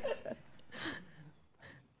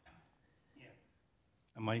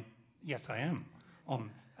 Yes, I am on.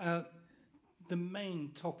 The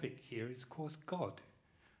main topic here is, of course, God.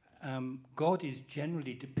 God is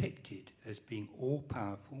generally depicted as being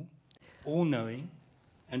all-powerful, all-knowing,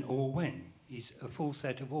 and all-when. He's a full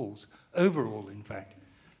set of alls, overall, in fact.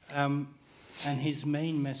 And his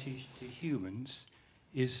main message to humans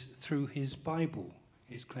is through his Bible,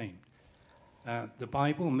 is claimed. The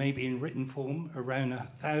Bible, maybe in written form, around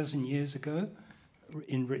 1,000 years ago,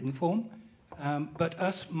 in written form, but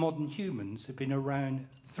us modern humans have been around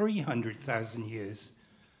 300,000 years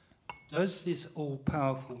Does this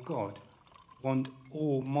all-powerful God want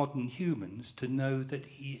all modern humans to know that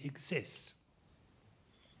he exists?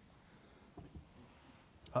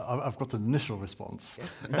 I've got an initial response.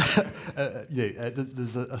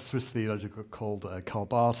 There's a Swiss theologian called Karl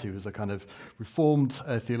Barth, who was a kind of reformed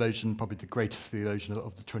theologian, probably the greatest theologian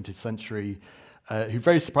of the 20th century, who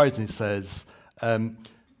very surprisingly says,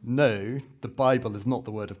 no, the Bible is not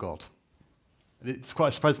the Word of God. It's quite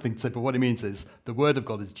a surprising thing to say, but what he means is the Word of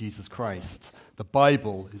God is Jesus Christ. The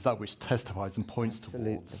Bible is that which testifies and points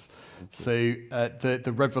towards. So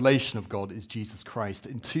the revelation of God is Jesus Christ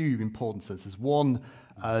in two important senses. One,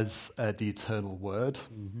 as the eternal Word,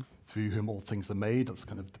 through whom all things are made. That's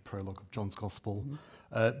kind of the prologue of John's Gospel.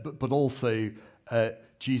 But also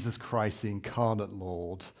Jesus Christ, the incarnate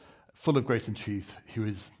Lord, full of grace and truth,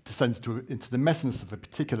 who descends into the messiness of a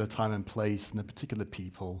particular time and place and a particular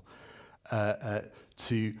people,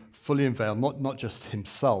 to fully unveil not just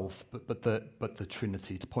himself, but the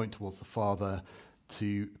Trinity, to point towards the Father,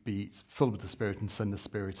 to be filled with the Spirit and send the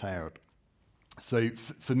Spirit out. So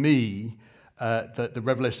for me, the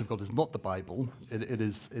revelation of God is not the Bible. It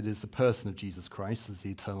is the person of Jesus Christ as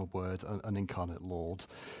the eternal Word and incarnate Lord.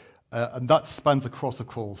 And that spans across, of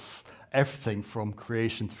course, everything from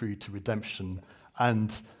creation through to redemption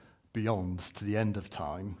and beyond to the end of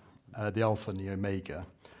time, the Alpha and the Omega.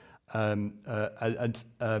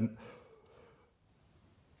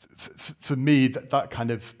 For me, that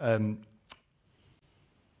kind of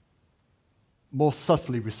more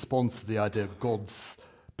subtly responds to the idea of God's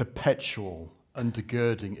perpetual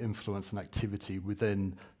undergirding influence and activity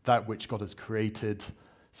within that which God has created,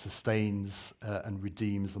 sustains and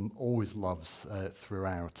redeems and always loves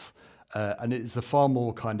throughout. And it is a far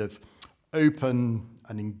more kind of open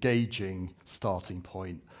and engaging starting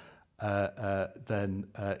point than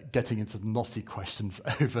getting into knotty questions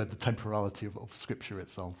over the temporality of Scripture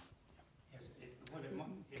itself.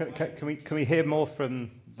 Can we hear more from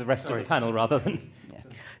the rest of the panel rather than...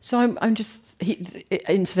 So I'm just,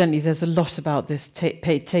 incidentally, there's a lot about this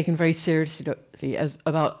taken very seriously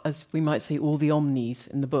as we might say, all the omnis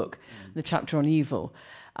in the book, the chapter on evil.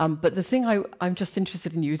 But the thing I'm just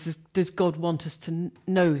interested in is, does God want us to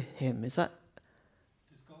know him? Is that...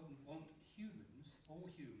 Does God want humans, all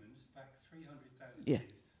humans, back 300,000 Yeah. years,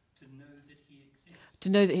 to know that he exists? To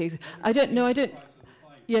know that he exists. I don't know, I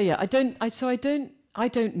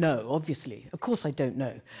don't know, obviously. Of course I don't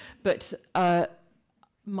know. But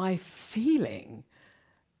my feeling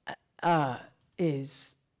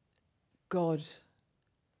is God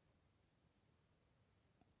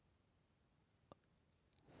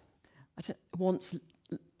wants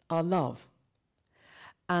our love.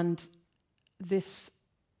 And this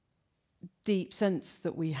deep sense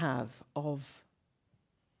that we have of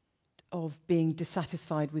being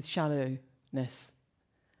dissatisfied with shallowness,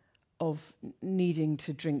 of needing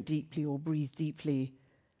to drink deeply or breathe deeply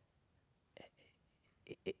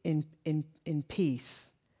in peace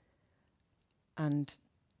and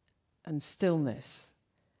stillness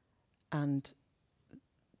and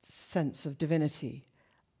sense of divinity.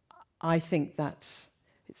 I think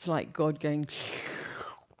it's like God going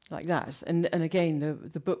like that. And again,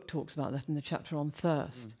 the book talks about that in the chapter on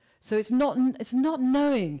thirst. So it's not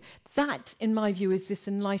knowing. That, in my view, is this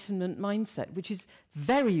Enlightenment mindset, which is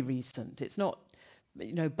very recent. It's not,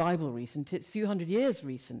 Bible recent. It's a few hundred years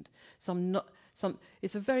recent.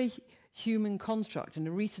 It's a very human construct and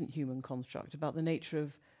a recent human construct about the nature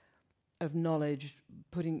of knowledge,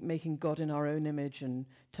 making God in our own image and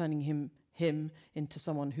turning him into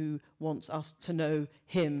someone who wants us to know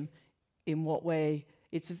him. In what way?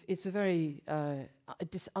 It's a very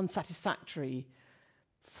unsatisfactory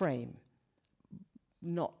frame,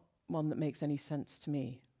 not one that makes any sense to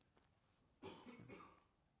me.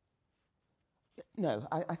 No,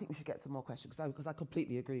 I think we should get some more questions, because I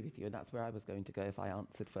completely agree with you, and that's where I was going to go if I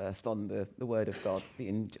answered first on the Word of God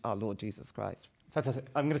being our Lord Jesus Christ. Fantastic.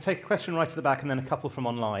 I'm going to take a question right at the back and then a couple from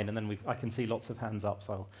online, and then I can see lots of hands up,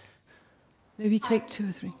 so... Maybe take two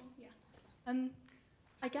or three. Yeah.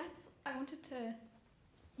 I guess I wanted to...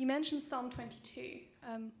 You mentioned Psalm 22,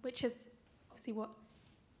 which is obviously what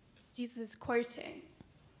Jesus is quoting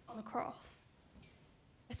on the cross.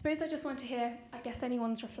 I suppose I just want to hear,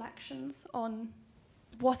 anyone's reflections on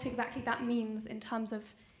what exactly that means in terms of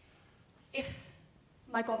if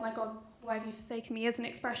my God, why have you forsaken me, is an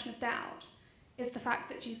expression of doubt, is the fact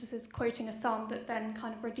that Jesus is quoting a psalm that then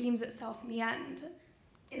kind of redeems itself in the end.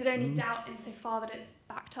 Is it only doubt insofar that it's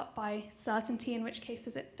backed up by certainty, in which case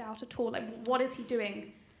is it doubt at all? Like, what is he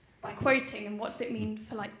doing by quoting, and what does it mean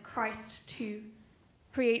for Christ to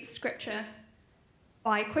create Scripture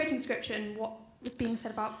by quoting Scripture, and what was being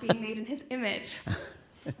said about being made in his image?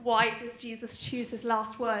 why does Jesus choose his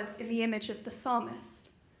last words in the image of the psalmist?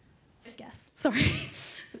 I guess. Sorry,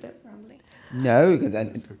 it's a bit rambly. No, because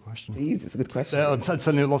That's a good question. Geez, it's a good question.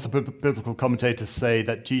 Certainly lots of biblical commentators say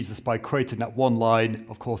that Jesus, by quoting that one line,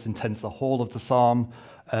 of course, intends the whole of the psalm,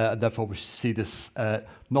 and therefore we should see this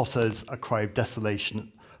not as a cry of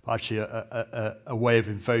desolation, but actually a way of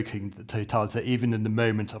invoking the totality, even in the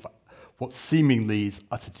moment of what seemingly is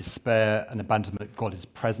utter despair and abandonment. God is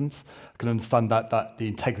present. I can understand that the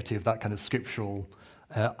integrity of that kind of scriptural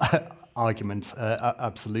argument,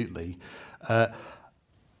 absolutely.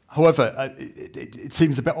 However, it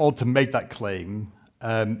seems a bit odd to make that claim,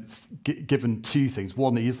 given two things.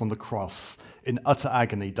 One, he is on the cross in utter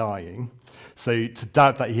agony, dying. So to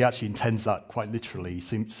doubt that he actually intends that quite literally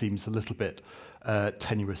seems a little bit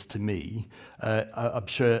tenuous to me. I'm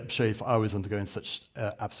sure if I was undergoing such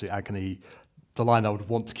absolute agony, the line I would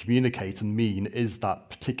want to communicate and mean is that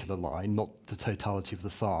particular line, not the totality of the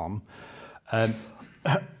psalm.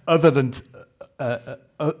 Other than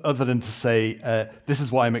to say, this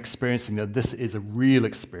is what I'm experiencing, that this is a real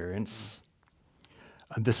experience,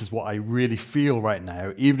 and this is what I really feel right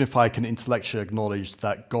now, even if I can intellectually acknowledge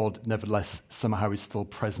that God nevertheless somehow is still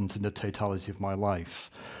present in the totality of my life.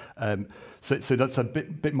 So that's a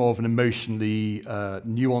bit more of an emotionally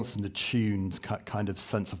nuanced and attuned kind of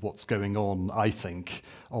sense of what's going on, I think,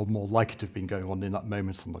 or more likely to have been going on in that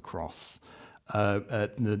moment on the cross.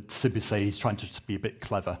 Sibyl say he's trying to be a bit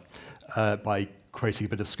clever by quoting a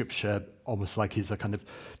bit of scripture, almost like he's a kind of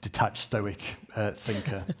detached stoic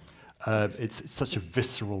thinker. It's such a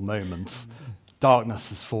visceral moment. Darkness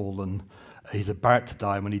has fallen. He's about to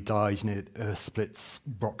die. When he dies, earth splits,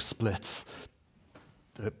 rock splits,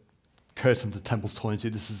 the curtain of the temple's torn into.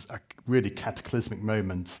 This is a really cataclysmic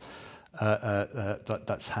moment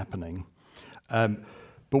that's happening. But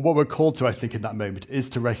what we're called to, I think, in that moment is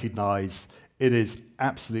to recognize it is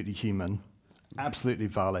absolutely human, absolutely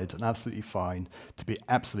valid, and absolutely fine to be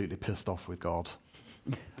absolutely pissed off with God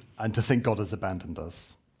and to think God has abandoned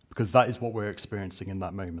us, because that is what we're experiencing in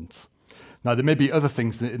that moment. Now, there may be other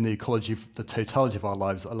things in the ecology of the totality of our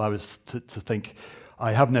lives that allow us to think,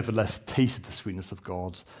 I have nevertheless tasted the sweetness of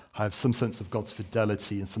God. I have some sense of God's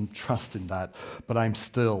fidelity and some trust in that, but I'm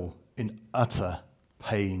still in utter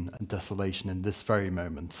pain and desolation in this very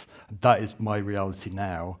moment. That is my reality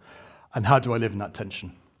now. And how do I live in that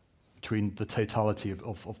tension between the totality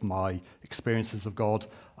of my experiences of God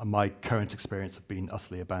and my current experience of being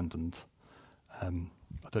utterly abandoned? I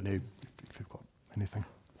don't know if you've got anything.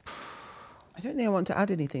 I don't think I want to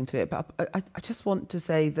add anything to it, but I just want to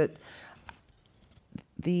say that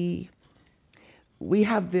we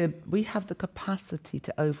have the capacity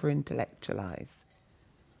to over-intellectualize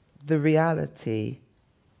the reality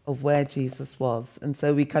of where Jesus was, and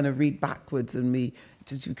so we kind of read backwards, and we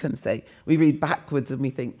read backwards and we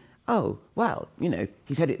think, oh, well,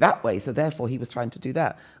 he said it that way, so therefore he was trying to do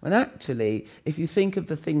that. When actually, if you think of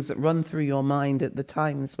the things that run through your mind at the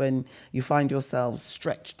times when you find yourselves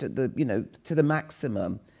stretched at to the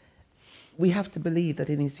maximum, we have to believe that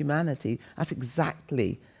in his humanity, that's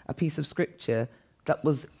exactly a piece of scripture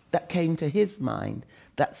that came to his mind,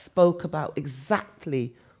 that spoke about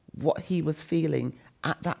exactly what he was feeling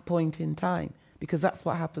at that point in time, because that's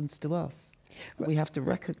what happens to us. We have to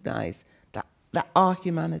recognize that our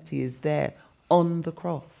humanity is there on the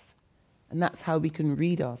cross, and that's how we can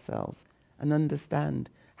read ourselves and understand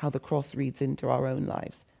how the cross reads into our own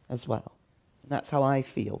lives as well. And that's how I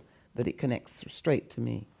feel that it connects straight to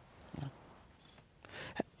me.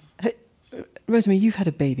 Hey, Rosemary, you've had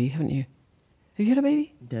a baby, haven't you? Have you had a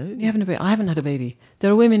baby? No. You haven't had a baby? I haven't had a baby.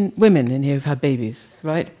 There are women in here who've had babies,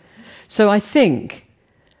 right? So I think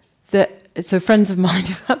so friends of mine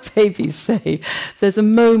who've had babies say there's a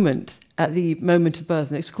moment at the moment of birth,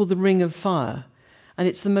 and it's called the ring of fire, and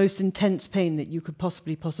it's the most intense pain that you could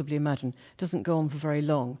possibly imagine. It doesn't go on for very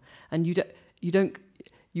long, and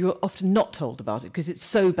you're often not told about it because it's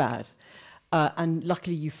so bad, and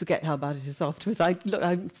luckily you forget how bad it is afterwards.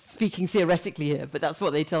 I'm speaking theoretically here, but that's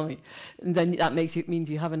what they tell me, and then that means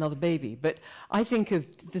you have another baby. But I think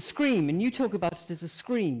of the scream, and you talk about it as a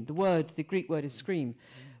scream. The Greek word is scream.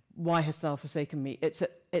 Why hast thou forsaken me? It's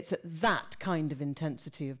at that kind of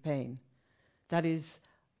intensity of pain. That is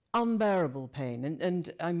unbearable pain.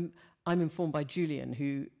 And I'm informed by Julian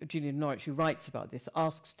Norwich, who writes about this,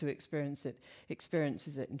 asks to experience it,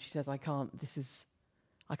 experiences it, and she says, I can't do this.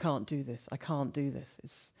 I can't do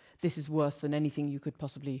this. This is worse than anything you could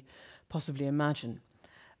possibly imagine.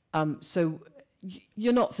 So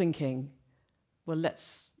you're not thinking, well,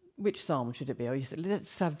 which psalm should it be? Or you say,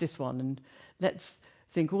 let's have this one, and let's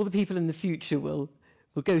think all the people in the future will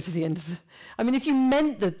We'll go to the end of the... I mean, if you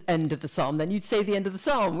meant the end of the psalm, then you'd say the end of the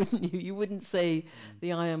psalm, wouldn't you? You wouldn't say,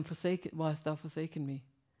 the I am forsaken, why hast thou forsaken me?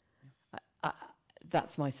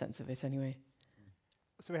 That's my sense of it, anyway.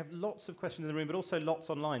 So we have lots of questions in the room, but also lots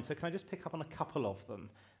online. So can I just pick up on a couple of them,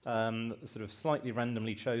 sort of slightly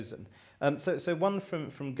randomly chosen? So one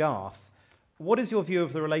from Garth. What is your view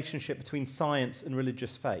of the relationship between science and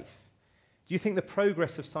religious faith? Do you think the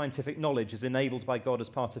progress of scientific knowledge is enabled by God as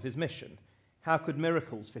part of his mission? How could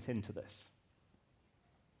miracles fit into this?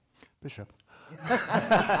 Bishop.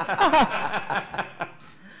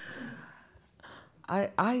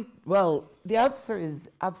 Well, the answer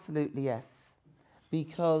is absolutely yes,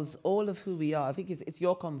 because all of who we are, I think it's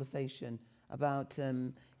your conversation about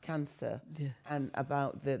cancer and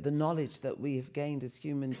about the knowledge that we have gained as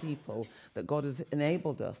human people, that God has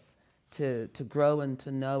enabled us to grow and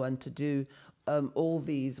to know and to do all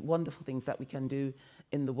these wonderful things that we can do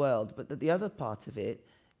in the world. But the other part of it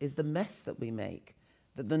is the mess that we make,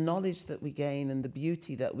 that the knowledge that we gain and the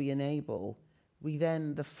beauty that we enable, we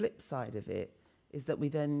then, the flip side of it is that we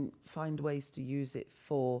then find ways to use it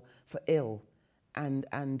for ill,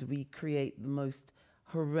 and we create the most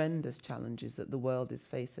horrendous challenges that the world is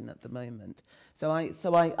facing at the moment. So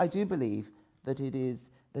I do believe that it is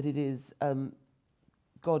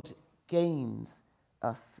God gives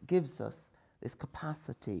us this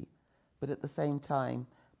capacity, but at the same time,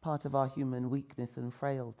 part of our human weakness and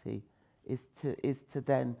frailty is to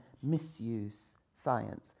then misuse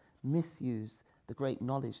science, misuse the great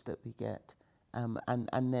knowledge that we get,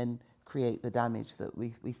 and then create the damage that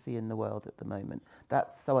we see in the world at the moment.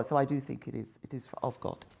 So I do think it is of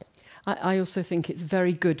God. Yes. I also think it's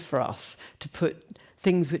very good for us to put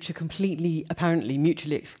things which are completely, apparently,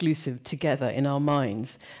 mutually exclusive together in our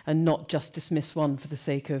minds and not just dismiss one for the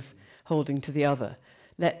sake of holding to the other.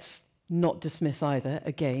 Let's not dismiss either.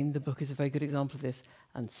 Again, the book is a very good example of this,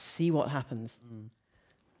 and see what happens.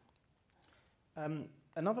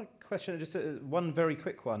 Another question, just one very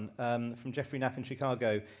quick one, from Jeffrey Knapp in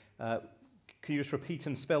Chicago. Can you just repeat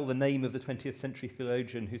and spell the name of the 20th century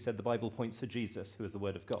theologian who said the Bible points to Jesus, who is the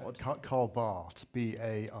Word of God? Karl Barth,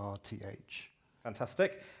 B-A-R-T-H.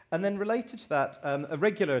 Fantastic. And then related to that, a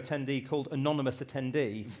regular attendee called Anonymous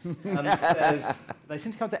Attendee says, they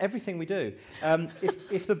seem to come to everything we do.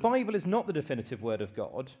 If the Bible is not the definitive Word of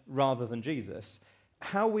God, rather than Jesus,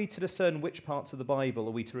 how are we to discern which parts of the Bible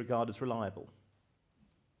are we to regard as reliable?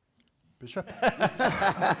 Bishop.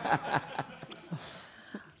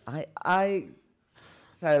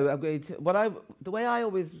 So I'm going to, the way I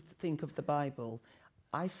always think of the Bible,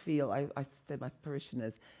 I feel, I say my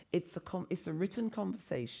parishioners, it's a written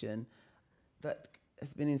conversation that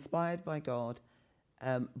has been inspired by God,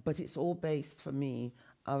 but it's all based, for me,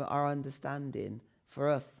 our understanding, for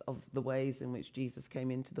us, of the ways in which Jesus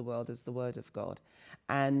came into the world as the Word of God.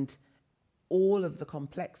 And all of the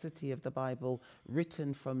complexity of the Bible,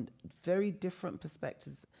 written from very different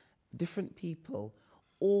perspectives, different people,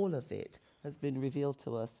 all of it has been revealed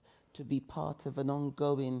to us to be part of an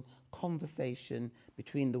ongoing conversation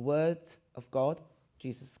between the words of God,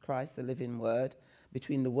 Jesus Christ, the living Word,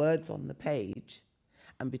 between the words on the page,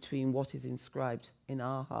 and between what is inscribed in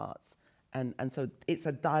our hearts. And so it's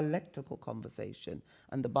a dialectical conversation,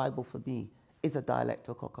 and the Bible, for me, is a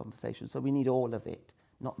dialectical conversation. So we need all of it,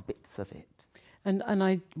 not bits of it. And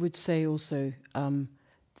I would say also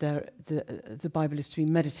the Bible is to be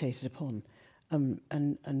meditated upon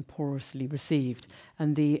and porously received.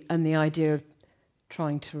 And the idea of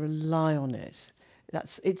trying to rely on it,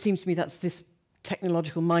 it seems to me that's this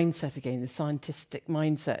technological mindset again, the scientific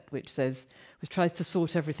mindset, which tries to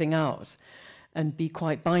sort everything out and be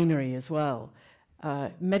quite binary as well.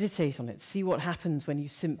 Meditate on it. See what happens when you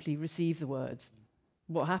simply receive the words.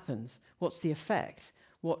 What happens? What's the effect?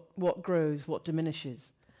 What grows? What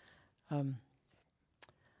diminishes? Not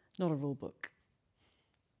a rule book,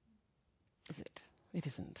 is it? It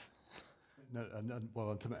isn't. No,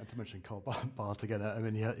 and to mention Karl Barth again, I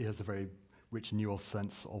mean, he has a very rich and nuanced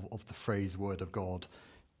sense of the phrase "Word of God."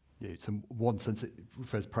 So in one sense, it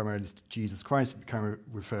refers primarily to Jesus Christ. It can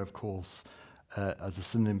refer, of course, as a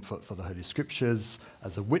synonym for the Holy Scriptures,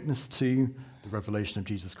 as a witness to the revelation of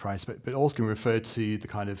Jesus Christ, but also can refer to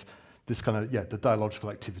the dialogical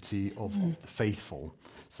activity of the faithful.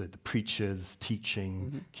 So the preachers,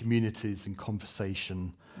 teaching, communities in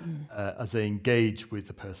conversation, as they engage with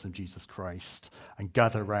the person of Jesus Christ and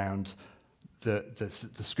gather around the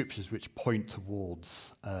scriptures which point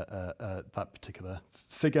towards that particular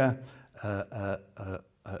figure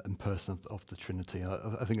and person of the Trinity.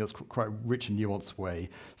 I think that's quite a rich and nuanced way.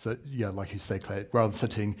 So, like you say, Claire, rather than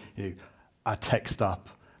setting our text up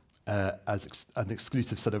as an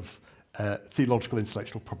exclusive set of theological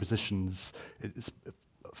intellectual propositions. It's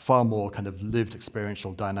far more kind of lived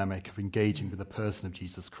experiential dynamic of engaging with the person of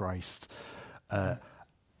Jesus Christ,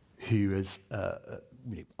 who is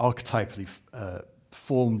archetypally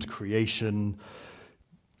formed creation,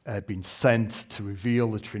 been sent to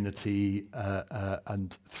reveal the Trinity,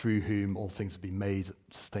 and through whom all things have been made,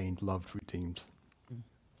 sustained, loved, redeemed.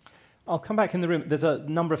 I'll come back in the room. There's a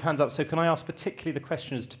number of hands up, so can I ask particularly the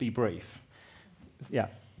questioners to be brief? Yeah.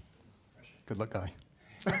 Good luck, Guy.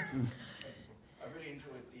 I really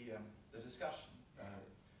enjoyed the discussion.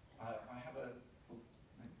 I have a...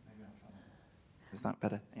 maybe I'll try that. Is that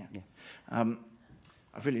better? Yeah.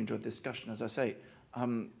 I've really enjoyed the discussion, as I say.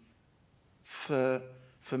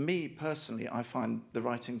 For me personally, I find the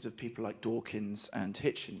writings of people like Dawkins and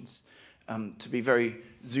Hitchens to be very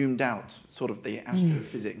zoomed out, sort of the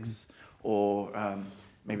astrophysics or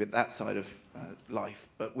maybe that side of life.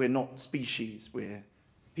 But we're not species, we're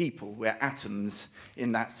people, we're atoms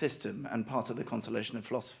in that system, and part of the consolation of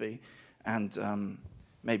philosophy. And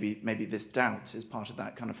maybe this doubt is part of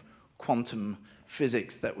that kind of quantum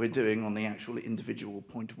physics that we're doing on the actual individual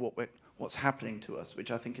point of what's happening to us,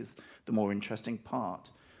 which I think is the more interesting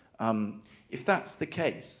part. If that's the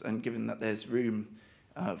case, and given that there's room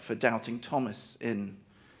for doubting Thomas in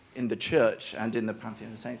the church and in the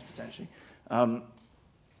Pantheon of Saints potentially,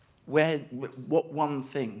 what one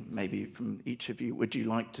thing, maybe from each of you, would you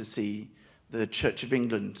like to see the Church of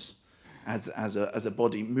England as a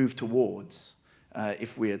body move towards,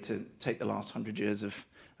 if we are to take the last 100 years of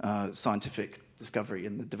scientific discovery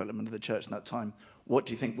and the development of the church in that time? What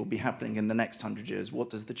do you think will be happening in the next 100 years? What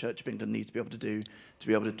does the Church of England need to be able to do to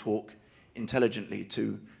be able to talk intelligently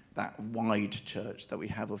to that wide church that we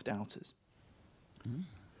have of doubters?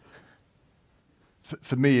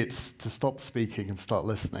 For me, it's to stop speaking and start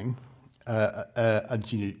listening, and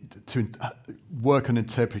to work on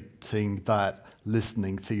interpreting that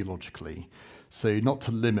listening theologically. So not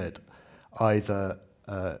to limit either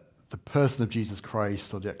the person of Jesus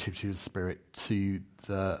Christ or the activity of the Spirit to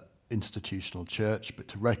the institutional church, but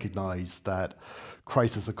to recognize that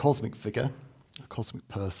Christ is a cosmic figure, a cosmic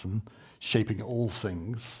person, shaping all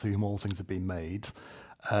things, through whom all things have been made,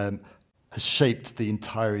 has shaped the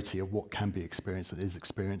entirety of what can be experienced and is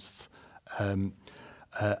experienced, and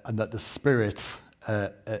that the Spirit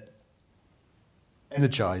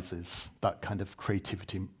energizes that kind of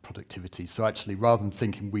creativity and productivity. So actually, rather than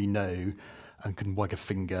thinking we know and can wag a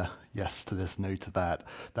finger, yes to this, no to that,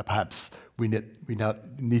 that perhaps we now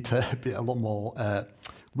need to be a lot more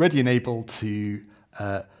ready and able to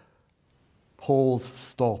pause,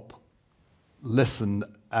 stop, listen,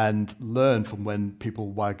 and learn from when people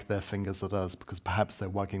wag their fingers at us, because perhaps they're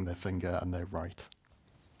wagging their finger and they're right.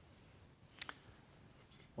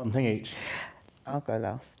 One thing each. I'll go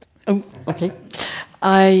last. Oh, okay.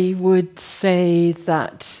 I would say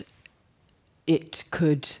that it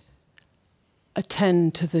could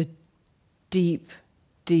attend to the deep,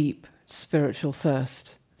 deep spiritual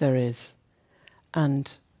thirst there is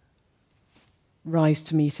and rise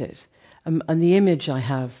to meet it. And the image I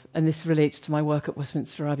have, and this relates to my work at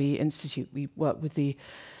Westminster Abbey Institute, we work with the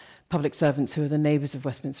public servants who are the neighbours of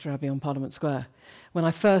Westminster Abbey on Parliament Square. When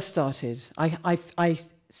I first started, I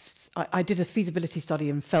did a feasibility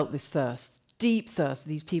study and felt this thirst, deep thirst,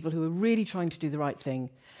 these people who were really trying to do the right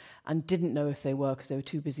thing and didn't know if they were because they were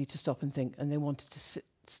too busy to stop and think, and they wanted to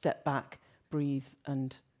step back, breathe,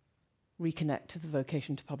 and reconnect to the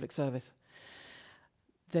vocation to public service.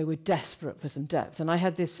 They were desperate for some depth, and I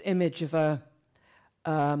had this image of a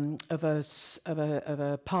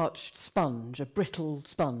parched sponge, a brittle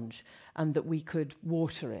sponge, and that we could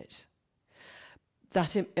water it.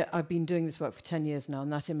 I've been doing this work for 10 years now,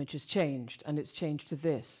 and that image has changed, and it's changed to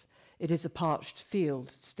this. It is a parched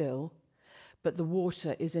field still, but the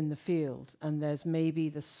water is in the field, and there's maybe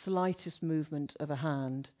the slightest movement of a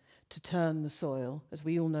hand to turn the soil, as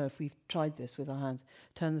we all know if we've tried this with our hands,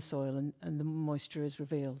 turn the soil and the moisture is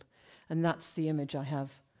revealed. And that's the image I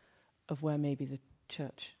have of where maybe the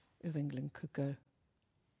Church of England could go.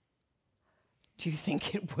 Do you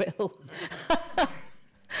think it will?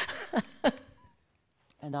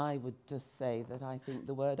 And I would just say that I think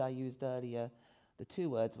the word I used earlier, the two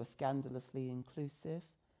words were scandalously inclusive.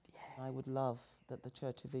 Yeah. I would love that the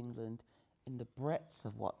Church of England, in the breadth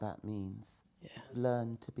of what that means,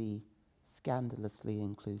 learn to be scandalously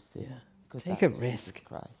inclusive. Yeah. Because take a that's risk. Jesus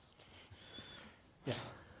Christ. Yes.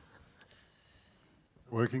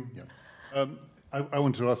 Working? Yeah. I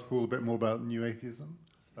want to ask Paul a bit more about new atheism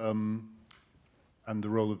and the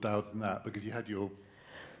role of doubt in that, because you had your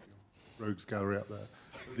rogues gallery up there.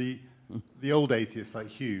 The old atheists like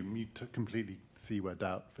Hume, you completely see where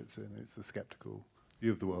doubt fits in. It's the skeptical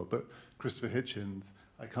view of the world. But Christopher Hitchens,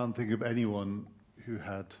 I can't think of anyone who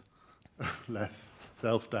had less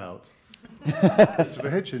self-doubt.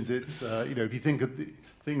 Christopher Hitchens, it's, if you think of the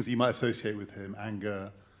things you might associate with him,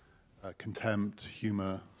 anger, contempt,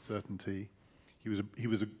 humor, certainty, he was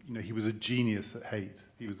a genius at hate.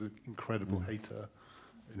 He was an incredible hater.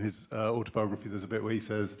 In his autobiography, there's a bit where he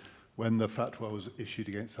says, when the fatwa was issued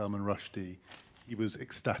against Salman Rushdie, he was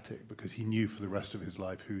ecstatic because he knew for the rest of his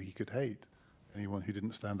life who he could hate, anyone who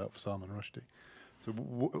didn't stand up for Salman Rushdie. So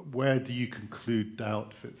where do you conclude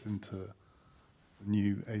doubt fits into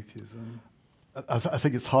new atheism? I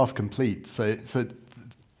think it's half complete. So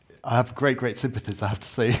I have great sympathies, I have to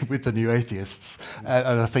say, with the new atheists.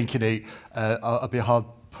 And I think, I'll be hard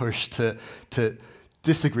pushed to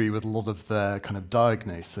disagree with a lot of their kind of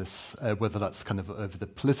diagnosis, whether that's kind of over the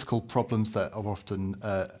political problems that are often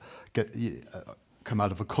come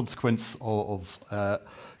out of a consequence of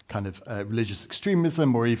religious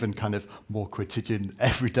extremism, or even kind of more quotidian,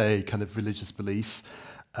 everyday kind of religious belief,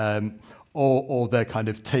 or they're kind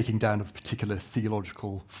of taking down of particular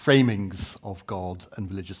theological framings of God and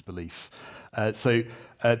religious belief. They're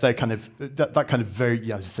kind of that kind of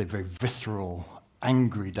very, as you say, very visceral,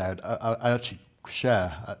 angry doubt. I actually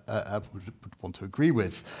share. I would want to agree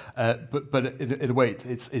with, but in a way,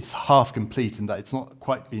 it's half complete in that it's not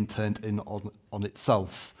quite been turned in on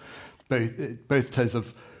itself, both in terms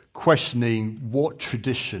of questioning what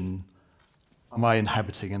tradition am I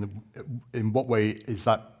inhabiting, and in what way is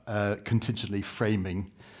that contingently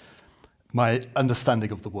framing my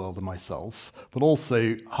understanding of the world and myself, but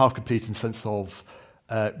also half complete in the sense of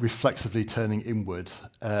reflexively turning inward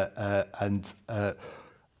and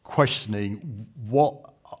questioning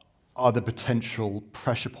what are the potential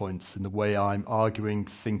pressure points in the way I'm arguing,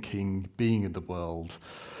 thinking, being in the world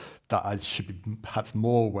that I should be perhaps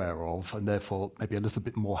more aware of, and therefore maybe a little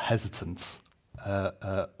bit more hesitant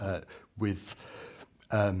with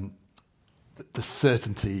the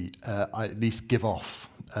certainty I at least give off.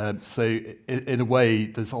 So in a way,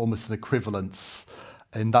 there's almost an equivalence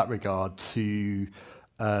in that regard to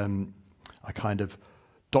a kind of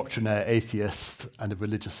doctrinaire atheist and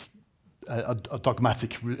a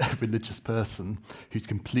dogmatic religious person who's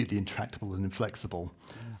completely intractable and inflexible.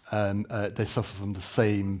 They suffer from the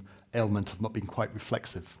same ailment of not being quite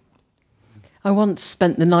reflexive. I once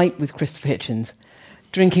spent the night with Christopher Hitchens,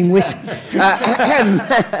 drinking whiskey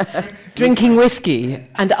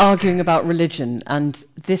and arguing about religion, and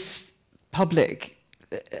this public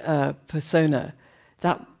persona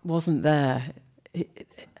that wasn't there.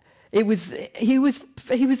 It was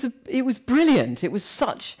brilliant. It was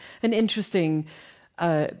such an interesting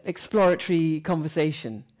exploratory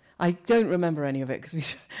conversation. I don't remember any of it because we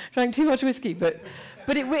drank too much whiskey, but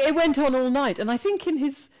it went on all night. And I think in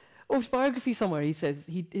his autobiography somewhere he says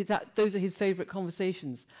that those are his favourite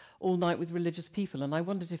conversations, all night with religious people. And I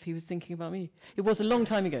wondered if he was thinking about me. It was a long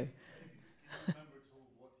time ago.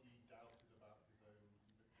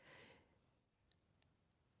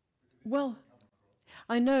 Well,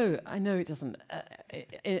 I know it doesn't,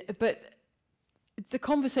 but the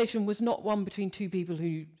conversation was not one between two people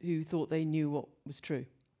who thought they knew what was true.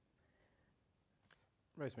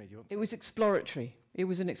 Rosemary, do you want to? It was exploratory. It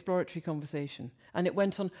was an exploratory conversation, and it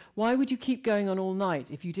went on. Why would you keep going on all night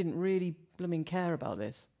if you didn't really blooming care about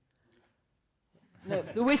this? No,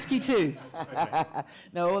 the whiskey too.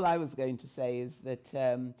 No, all I was going to say is that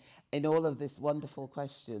in all of this wonderful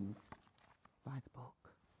questions, buy the book.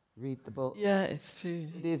 Read the book. Yeah, it's true.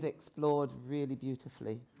 It is explored really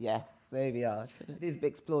beautifully. Yes, there we are. It is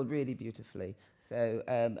explored really beautifully. So,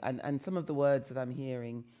 and some of the words that I'm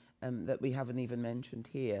hearing that we haven't even mentioned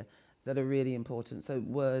here that are really important. So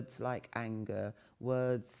words like anger,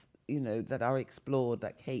 words, that are explored,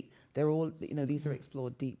 like hate, they're all, these are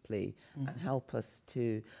explored deeply and help us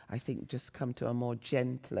to, I think, just come to a more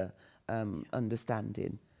gentler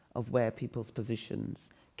understanding of where people's positions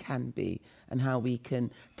can be and how we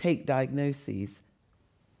can take diagnoses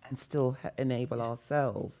and still enable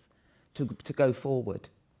ourselves to go forward,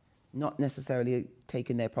 not necessarily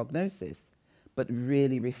taking their prognosis, but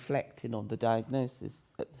really reflecting on the diagnosis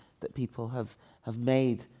that people have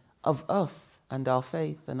made of us and our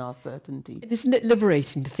faith and our certainty. Isn't it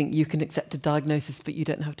liberating to think you can accept a diagnosis but you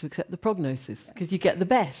don't have to accept the prognosis because you get the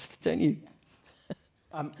best, don't you?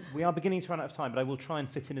 We are beginning to run out of time, but I will try and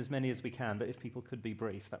fit in as many as we can, but if people could be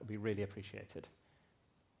brief, that would be really appreciated.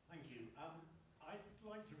 Thank you. I'd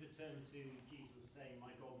like to return to Jesus saying,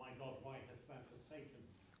 my God, why hast thou forsaken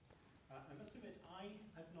me? I must admit, I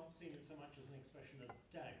have not seen it so much as an expression of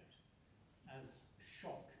doubt as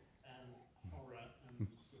shock and horror and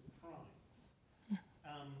surprise.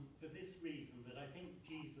 For this reason, that I think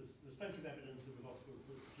Jesus, there's plenty of evidence in the Gospels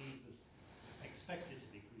that Jesus expected to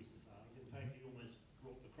be crucified. In fact, he almost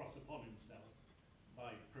brought the cross upon himself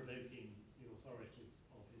by provoking the authorities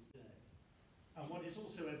of his day. And what is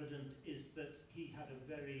also evident is that he had a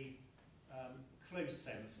very close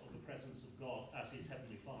sense of the presence of God as his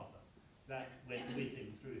heavenly Father that went with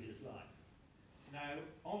him through his life. Now,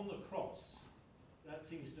 on the cross, that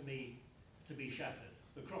seems to me to be shattered.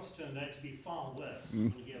 The cross turned out to be far worse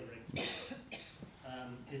than he ever expected.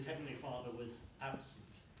 His heavenly Father was absent,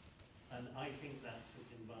 and I think that took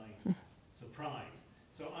him by surprise.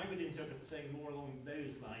 So I would interpret it saying more along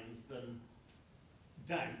those lines than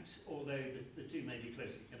doubt, although the two may be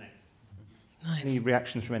closely connected. Nice. Any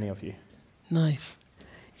reactions from any of you? Nice.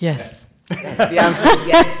 Yes. Yes, the answer is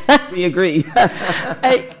yes, we agree.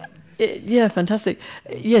 Yeah, fantastic.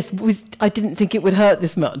 Yes, I didn't think it would hurt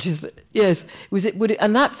this much. Yes,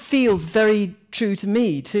 and that feels very true to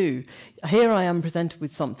me too. Here I am presented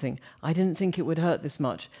with something. I didn't think it would hurt this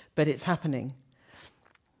much, but it's happening.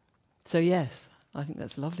 So yes, I think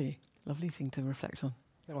that's lovely thing to reflect on.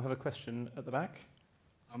 Then we'll have a question at the back.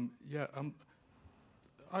 I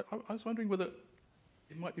was wondering whether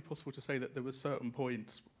it might be possible to say that there were certain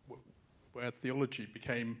points where theology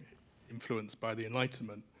became influenced by the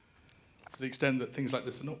Enlightenment, to the extent that things like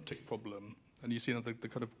the synoptic problem, and you see the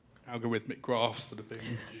kind of algorithmic graphs that have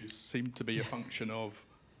been produced, seem to be a function of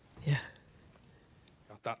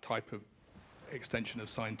that type of extension of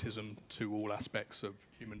scientism to all aspects of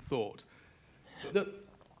human thought. The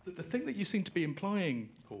thing that you seem to be implying,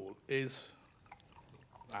 Paul, is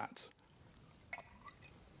that,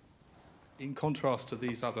 in contrast to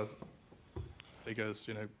these other figures,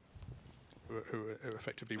 who are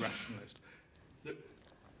effectively rationalist, that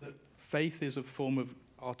faith is a form of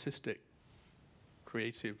artistic,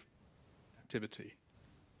 creative activity.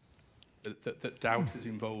 That doubt is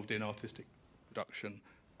involved in artistic production,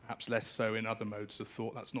 perhaps less so in other modes of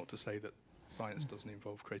thought. That's not to say that science doesn't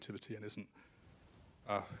involve creativity and isn't,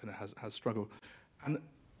 has struggle. And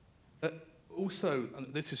also,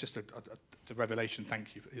 and this is just a revelation,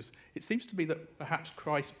 thank you, is it seems to be that perhaps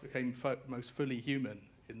Christ became most fully human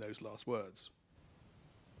in those last words.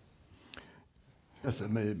 Yes, I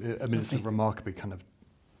mean it's a remarkably kind of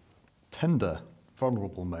tender,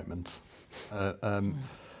 vulnerable moment.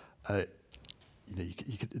 You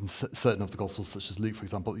could, in certain of the Gospels, such as Luke, for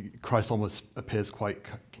example, Christ almost appears quite,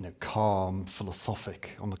 calm,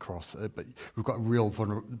 philosophic on the cross. But we've got a real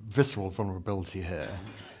visceral vulnerability here.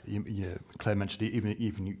 Claire mentioned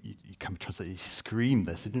even you can translate. He screamed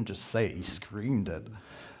this. He didn't just say it. He screamed it.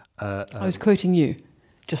 I was quoting you,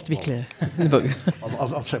 just to be clear, in the book.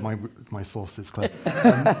 I'll check my sources, Claire.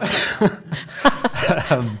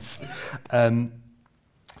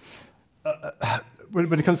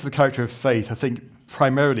 When it comes to the character of faith, I think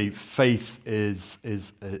primarily faith is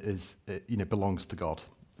belongs to God.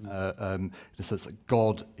 In the sense that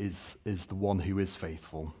God is the one who is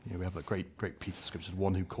faithful. We have that great piece of scripture. The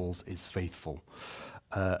one who calls is faithful.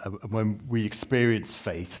 And when we experience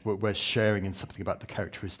faith, we're sharing in something about the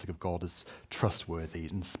characteristic of God as trustworthy.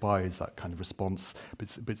 It inspires that kind of response,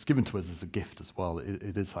 but it's given to us as a gift as well.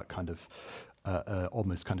 It is that kind of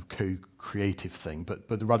almost kind of co-creative thing. But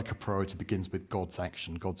the radical priority begins with God's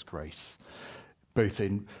action, God's grace, both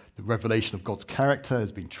in the revelation of God's character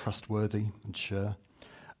as being trustworthy and sure,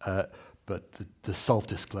 but the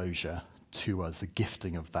self-disclosure to us, the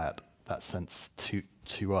gifting of that sense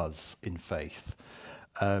to us in faith.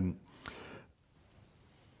 But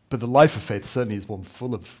the life of faith certainly is one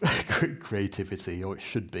full of creativity, or it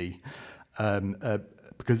should be,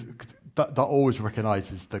 because that always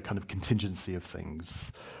recognises the kind of contingency of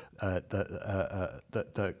things,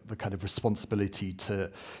 the kind of responsibility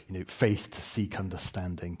to, faith to seek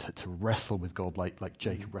understanding, to wrestle with God like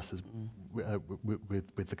Jacob wrestles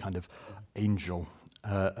with the kind of angel,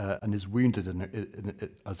 and is wounded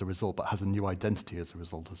as a result, but has a new identity as a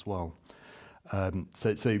result as well. So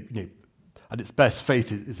at its best,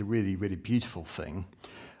 faith is a really, really beautiful thing.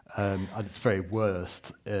 At its very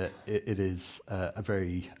worst, it is a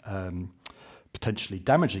very potentially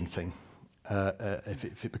damaging thing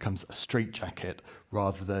if it becomes a straitjacket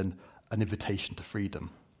rather than an invitation to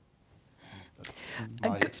freedom. That's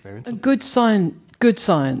my experience. And good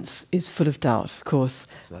science is full of doubt, of course.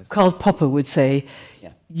 Karl Popper would say,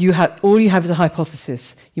 all you have is a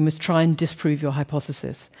hypothesis. You must try and disprove your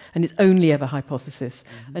hypothesis. And it's only ever hypothesis.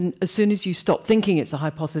 Mm-hmm. And as soon as you stop thinking it's a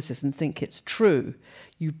hypothesis and think it's true,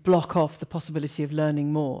 you block off the possibility of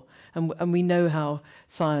learning more. And we know how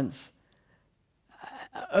science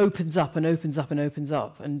opens up and opens up and opens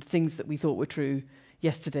up, and things that we thought were true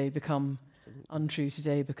yesterday become untrue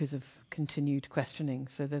today because of continued questioning.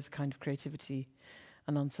 So there's a kind of creativity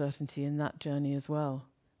and uncertainty in that journey as well,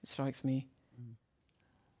 it strikes me.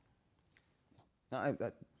 No,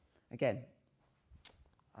 again,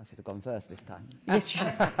 I should have gone first this time. Yes,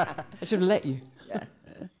 I should have let you. Yeah.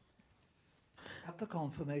 At the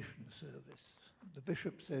confirmation service, the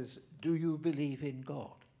bishop says, "Do you believe in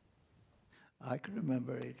God?" I can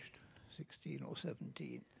remember aged 16 or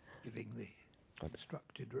 17 giving the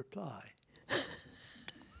instructed reply.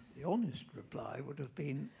 The honest reply would have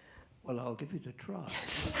been, "Well, I'll give it a try."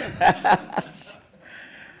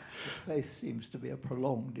 Faith seems to be a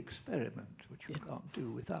prolonged experiment, which you can't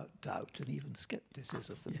do without doubt and even skepticism.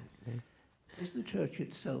 Absolutely. Is the church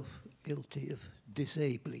itself guilty of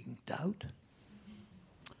disabling doubt?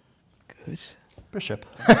 Good. Bishop.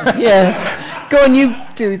 Yeah. Go on, you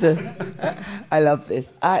do the... I love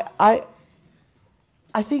this. I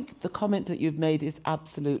think the comment that you've made is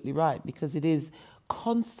absolutely right, because it is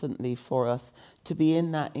constantly for us to be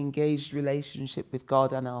in that engaged relationship with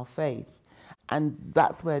God and our faith. And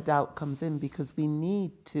that's where doubt comes in, because we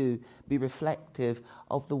need to be reflective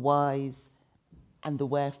of the whys and the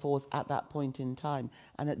wherefores at that point in time.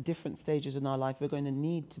 And at different stages in our life, we're going to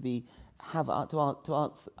need to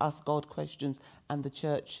ask God questions and the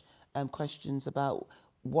church questions about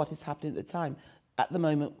what is happening at the time. At the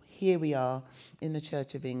moment, here we are in the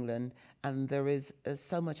Church of England, and there is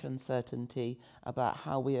so much uncertainty about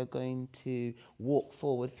how we are going to walk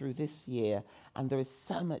forward through this year, and there is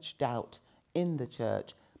so much doubt in the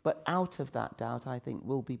church. But out of that doubt, I think,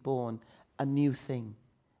 will be born a new thing,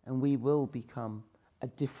 and we will become a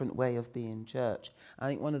different way of being church. I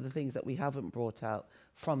think one of the things that we haven't brought out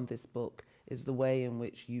from this book is the way in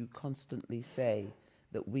which you constantly say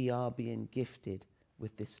that we are being gifted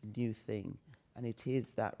with this new thing. And it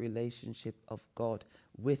is that relationship of God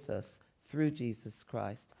with us through Jesus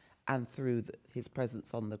Christ and through his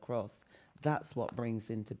presence on the cross. That's what brings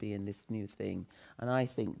into being this new thing. And I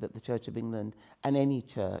think that the Church of England and any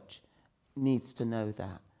church needs to know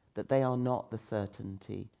that they are not the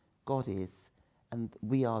certainty. God is, and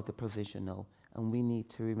we are the provisional, and we need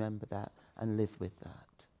to remember that and live with that.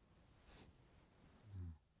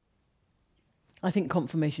 I think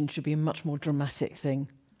confirmation should be a much more dramatic thing.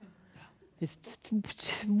 It's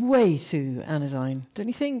way too anodyne, don't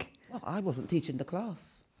you think? Well, I wasn't teaching the class.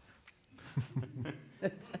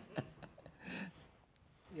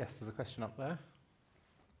 Yes, there's a question up there.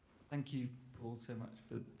 Thank you, Paul, so much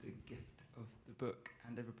for the gift of the book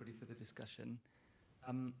and everybody for the discussion.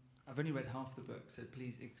 I've only read half the book, so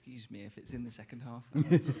please excuse me if it's in the second half.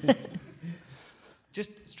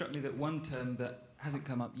 Just struck me that one term that hasn't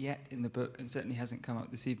come up yet in the book, and certainly hasn't come up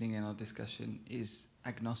this evening in our discussion, is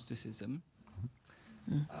agnosticism.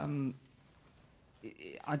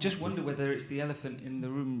 I just wonder whether it's the elephant in the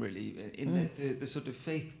room, really, in the sort of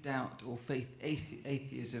faith doubt or faith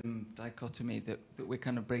atheism dichotomy that we're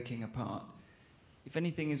kind of breaking apart. If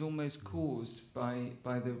anything, is almost caused by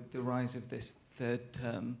the rise of this third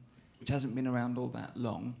term, which hasn't been around all that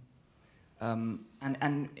long.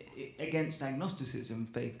 And against agnosticism,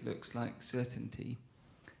 faith looks like certainty,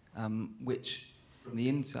 which from the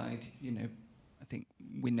inside, I think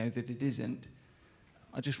we know that it isn't.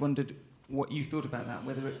 I just wondered what you thought about that,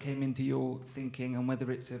 whether it came into your thinking and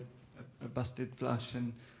whether it's a busted flush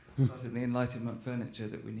and part of the Enlightenment furniture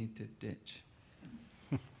that we need to ditch.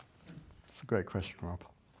 That's a great question, Rob.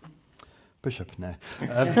 Bishop, no.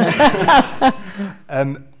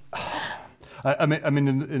 I mean,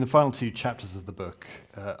 in the final two chapters of the book,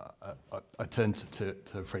 I turned to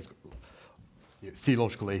a phrase called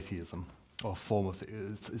theological atheism, or a form of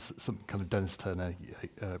it's some kind of Dennis Turner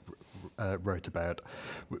wrote about,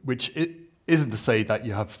 which it isn't to say that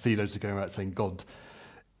you have theologians going around saying God,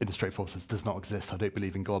 in a straightforward sense, does not exist. I don't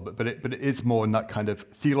believe in God, but it is more in that kind of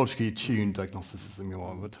theologically attuned agnosticism,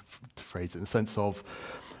 I would to phrase it, in the sense of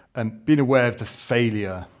being aware of the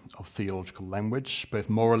failure of theological language, both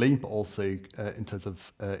morally, but also in terms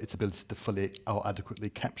of its ability to fully or adequately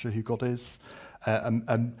capture who God is,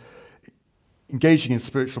 and engaging in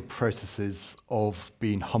spiritual processes of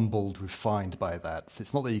being humbled, refined by that. So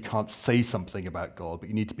it's not that you can't say something about God, but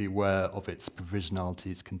you need to be aware of its provisionality,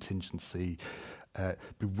 its contingency,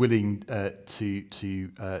 be willing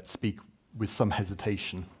to speak with some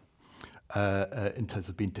hesitation in terms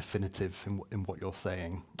of being definitive in what you're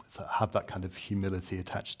saying. So have that kind of humility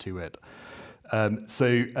attached to it.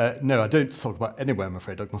 No, I don't talk about anywhere, I'm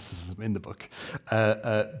afraid, agnosticism in the book.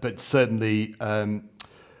 But certainly,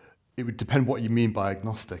 it would depend what you mean by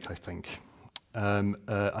agnostic, I think.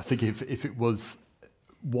 I think if it was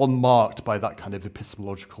one marked by that kind of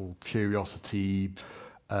epistemological curiosity,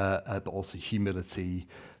 but also humility,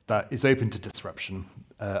 that is open to disruption,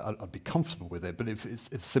 I'd be comfortable with it. But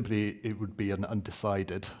if simply it would be an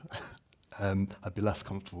undecided, I'd be less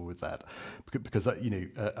comfortable with that, because I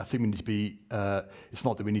think we need to be. It's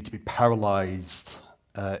not that we need to be paralysed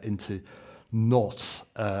into not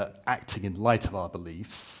acting in light of our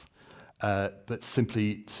beliefs, but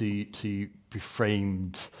simply to be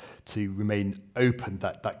framed, to remain open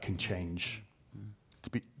that can change.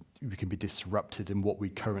 We can be disrupted in what we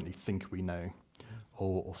currently think we know,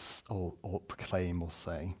 or proclaim or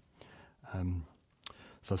say.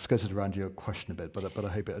 So I've skirted around your question a bit, but I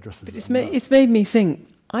hope it addresses it. It's made me think.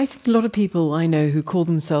 I think a lot of people I know who call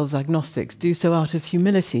themselves agnostics do so out of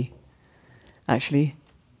humility. Actually,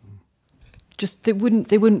 just they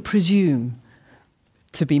wouldn't presume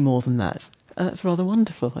to be more than that. That's rather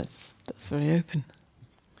wonderful. That's very open.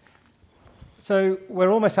 So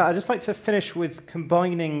we're almost out. I'd just like to finish with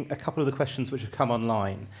combining a couple of the questions which have come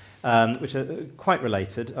online, which are quite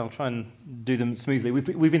related. I'll try and do them smoothly.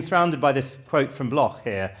 We've been surrounded by this quote from Bloch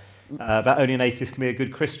here, about only an atheist can be a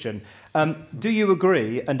good Christian. Do you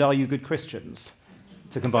agree, and are you good Christians?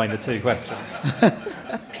 To combine the two questions.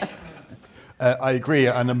 I agree,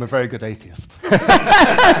 and I'm a very good atheist.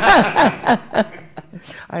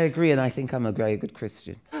 I agree, and I think I'm a very good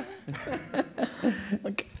Christian.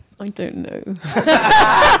 I don't know.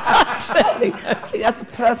 I think that's a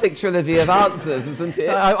perfect trilogy of answers, isn't it?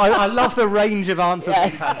 So I love the range of answers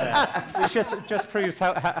Yes. we've had there. It just proves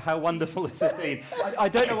how wonderful this has been. I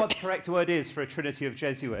don't know what the correct word is for a trinity of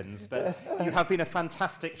Jesuins, but you have been a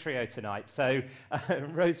fantastic trio tonight. So,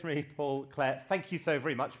 Rosemary, Paul, Claire, thank you so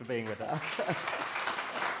very much for being with us.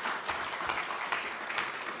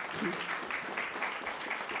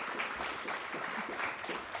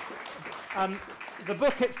 The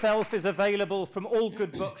book itself is available from all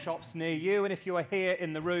good bookshops near you, and if you are here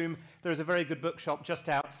in the room, there is a very good bookshop just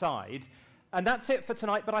outside. And that's it for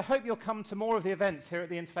tonight, but I hope you'll come to more of the events here at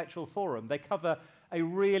the Intellectual Forum. They cover a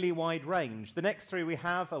really wide range. The next three we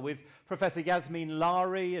have are with Professor Yasmin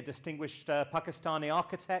Lari, a distinguished Pakistani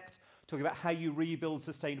architect, talking about how you rebuild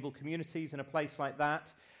sustainable communities in a place like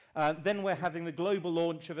that. Then we're having the global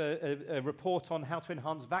launch of a report on how to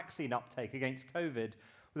enhance vaccine uptake against COVID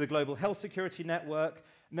with the Global Health Security Network.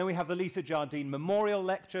 And then we have the Lisa Jardine Memorial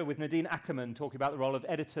Lecture with Nadine Ackerman talking about the role of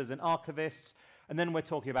editors and archivists. And then we're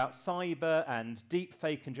talking about cyber and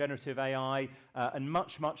deepfake and generative AI and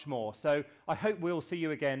much, much more. So I hope we'll see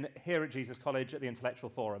you again here at Jesus College at the Intellectual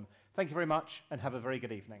Forum. Thank you very much and have a very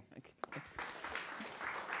good evening. Okay.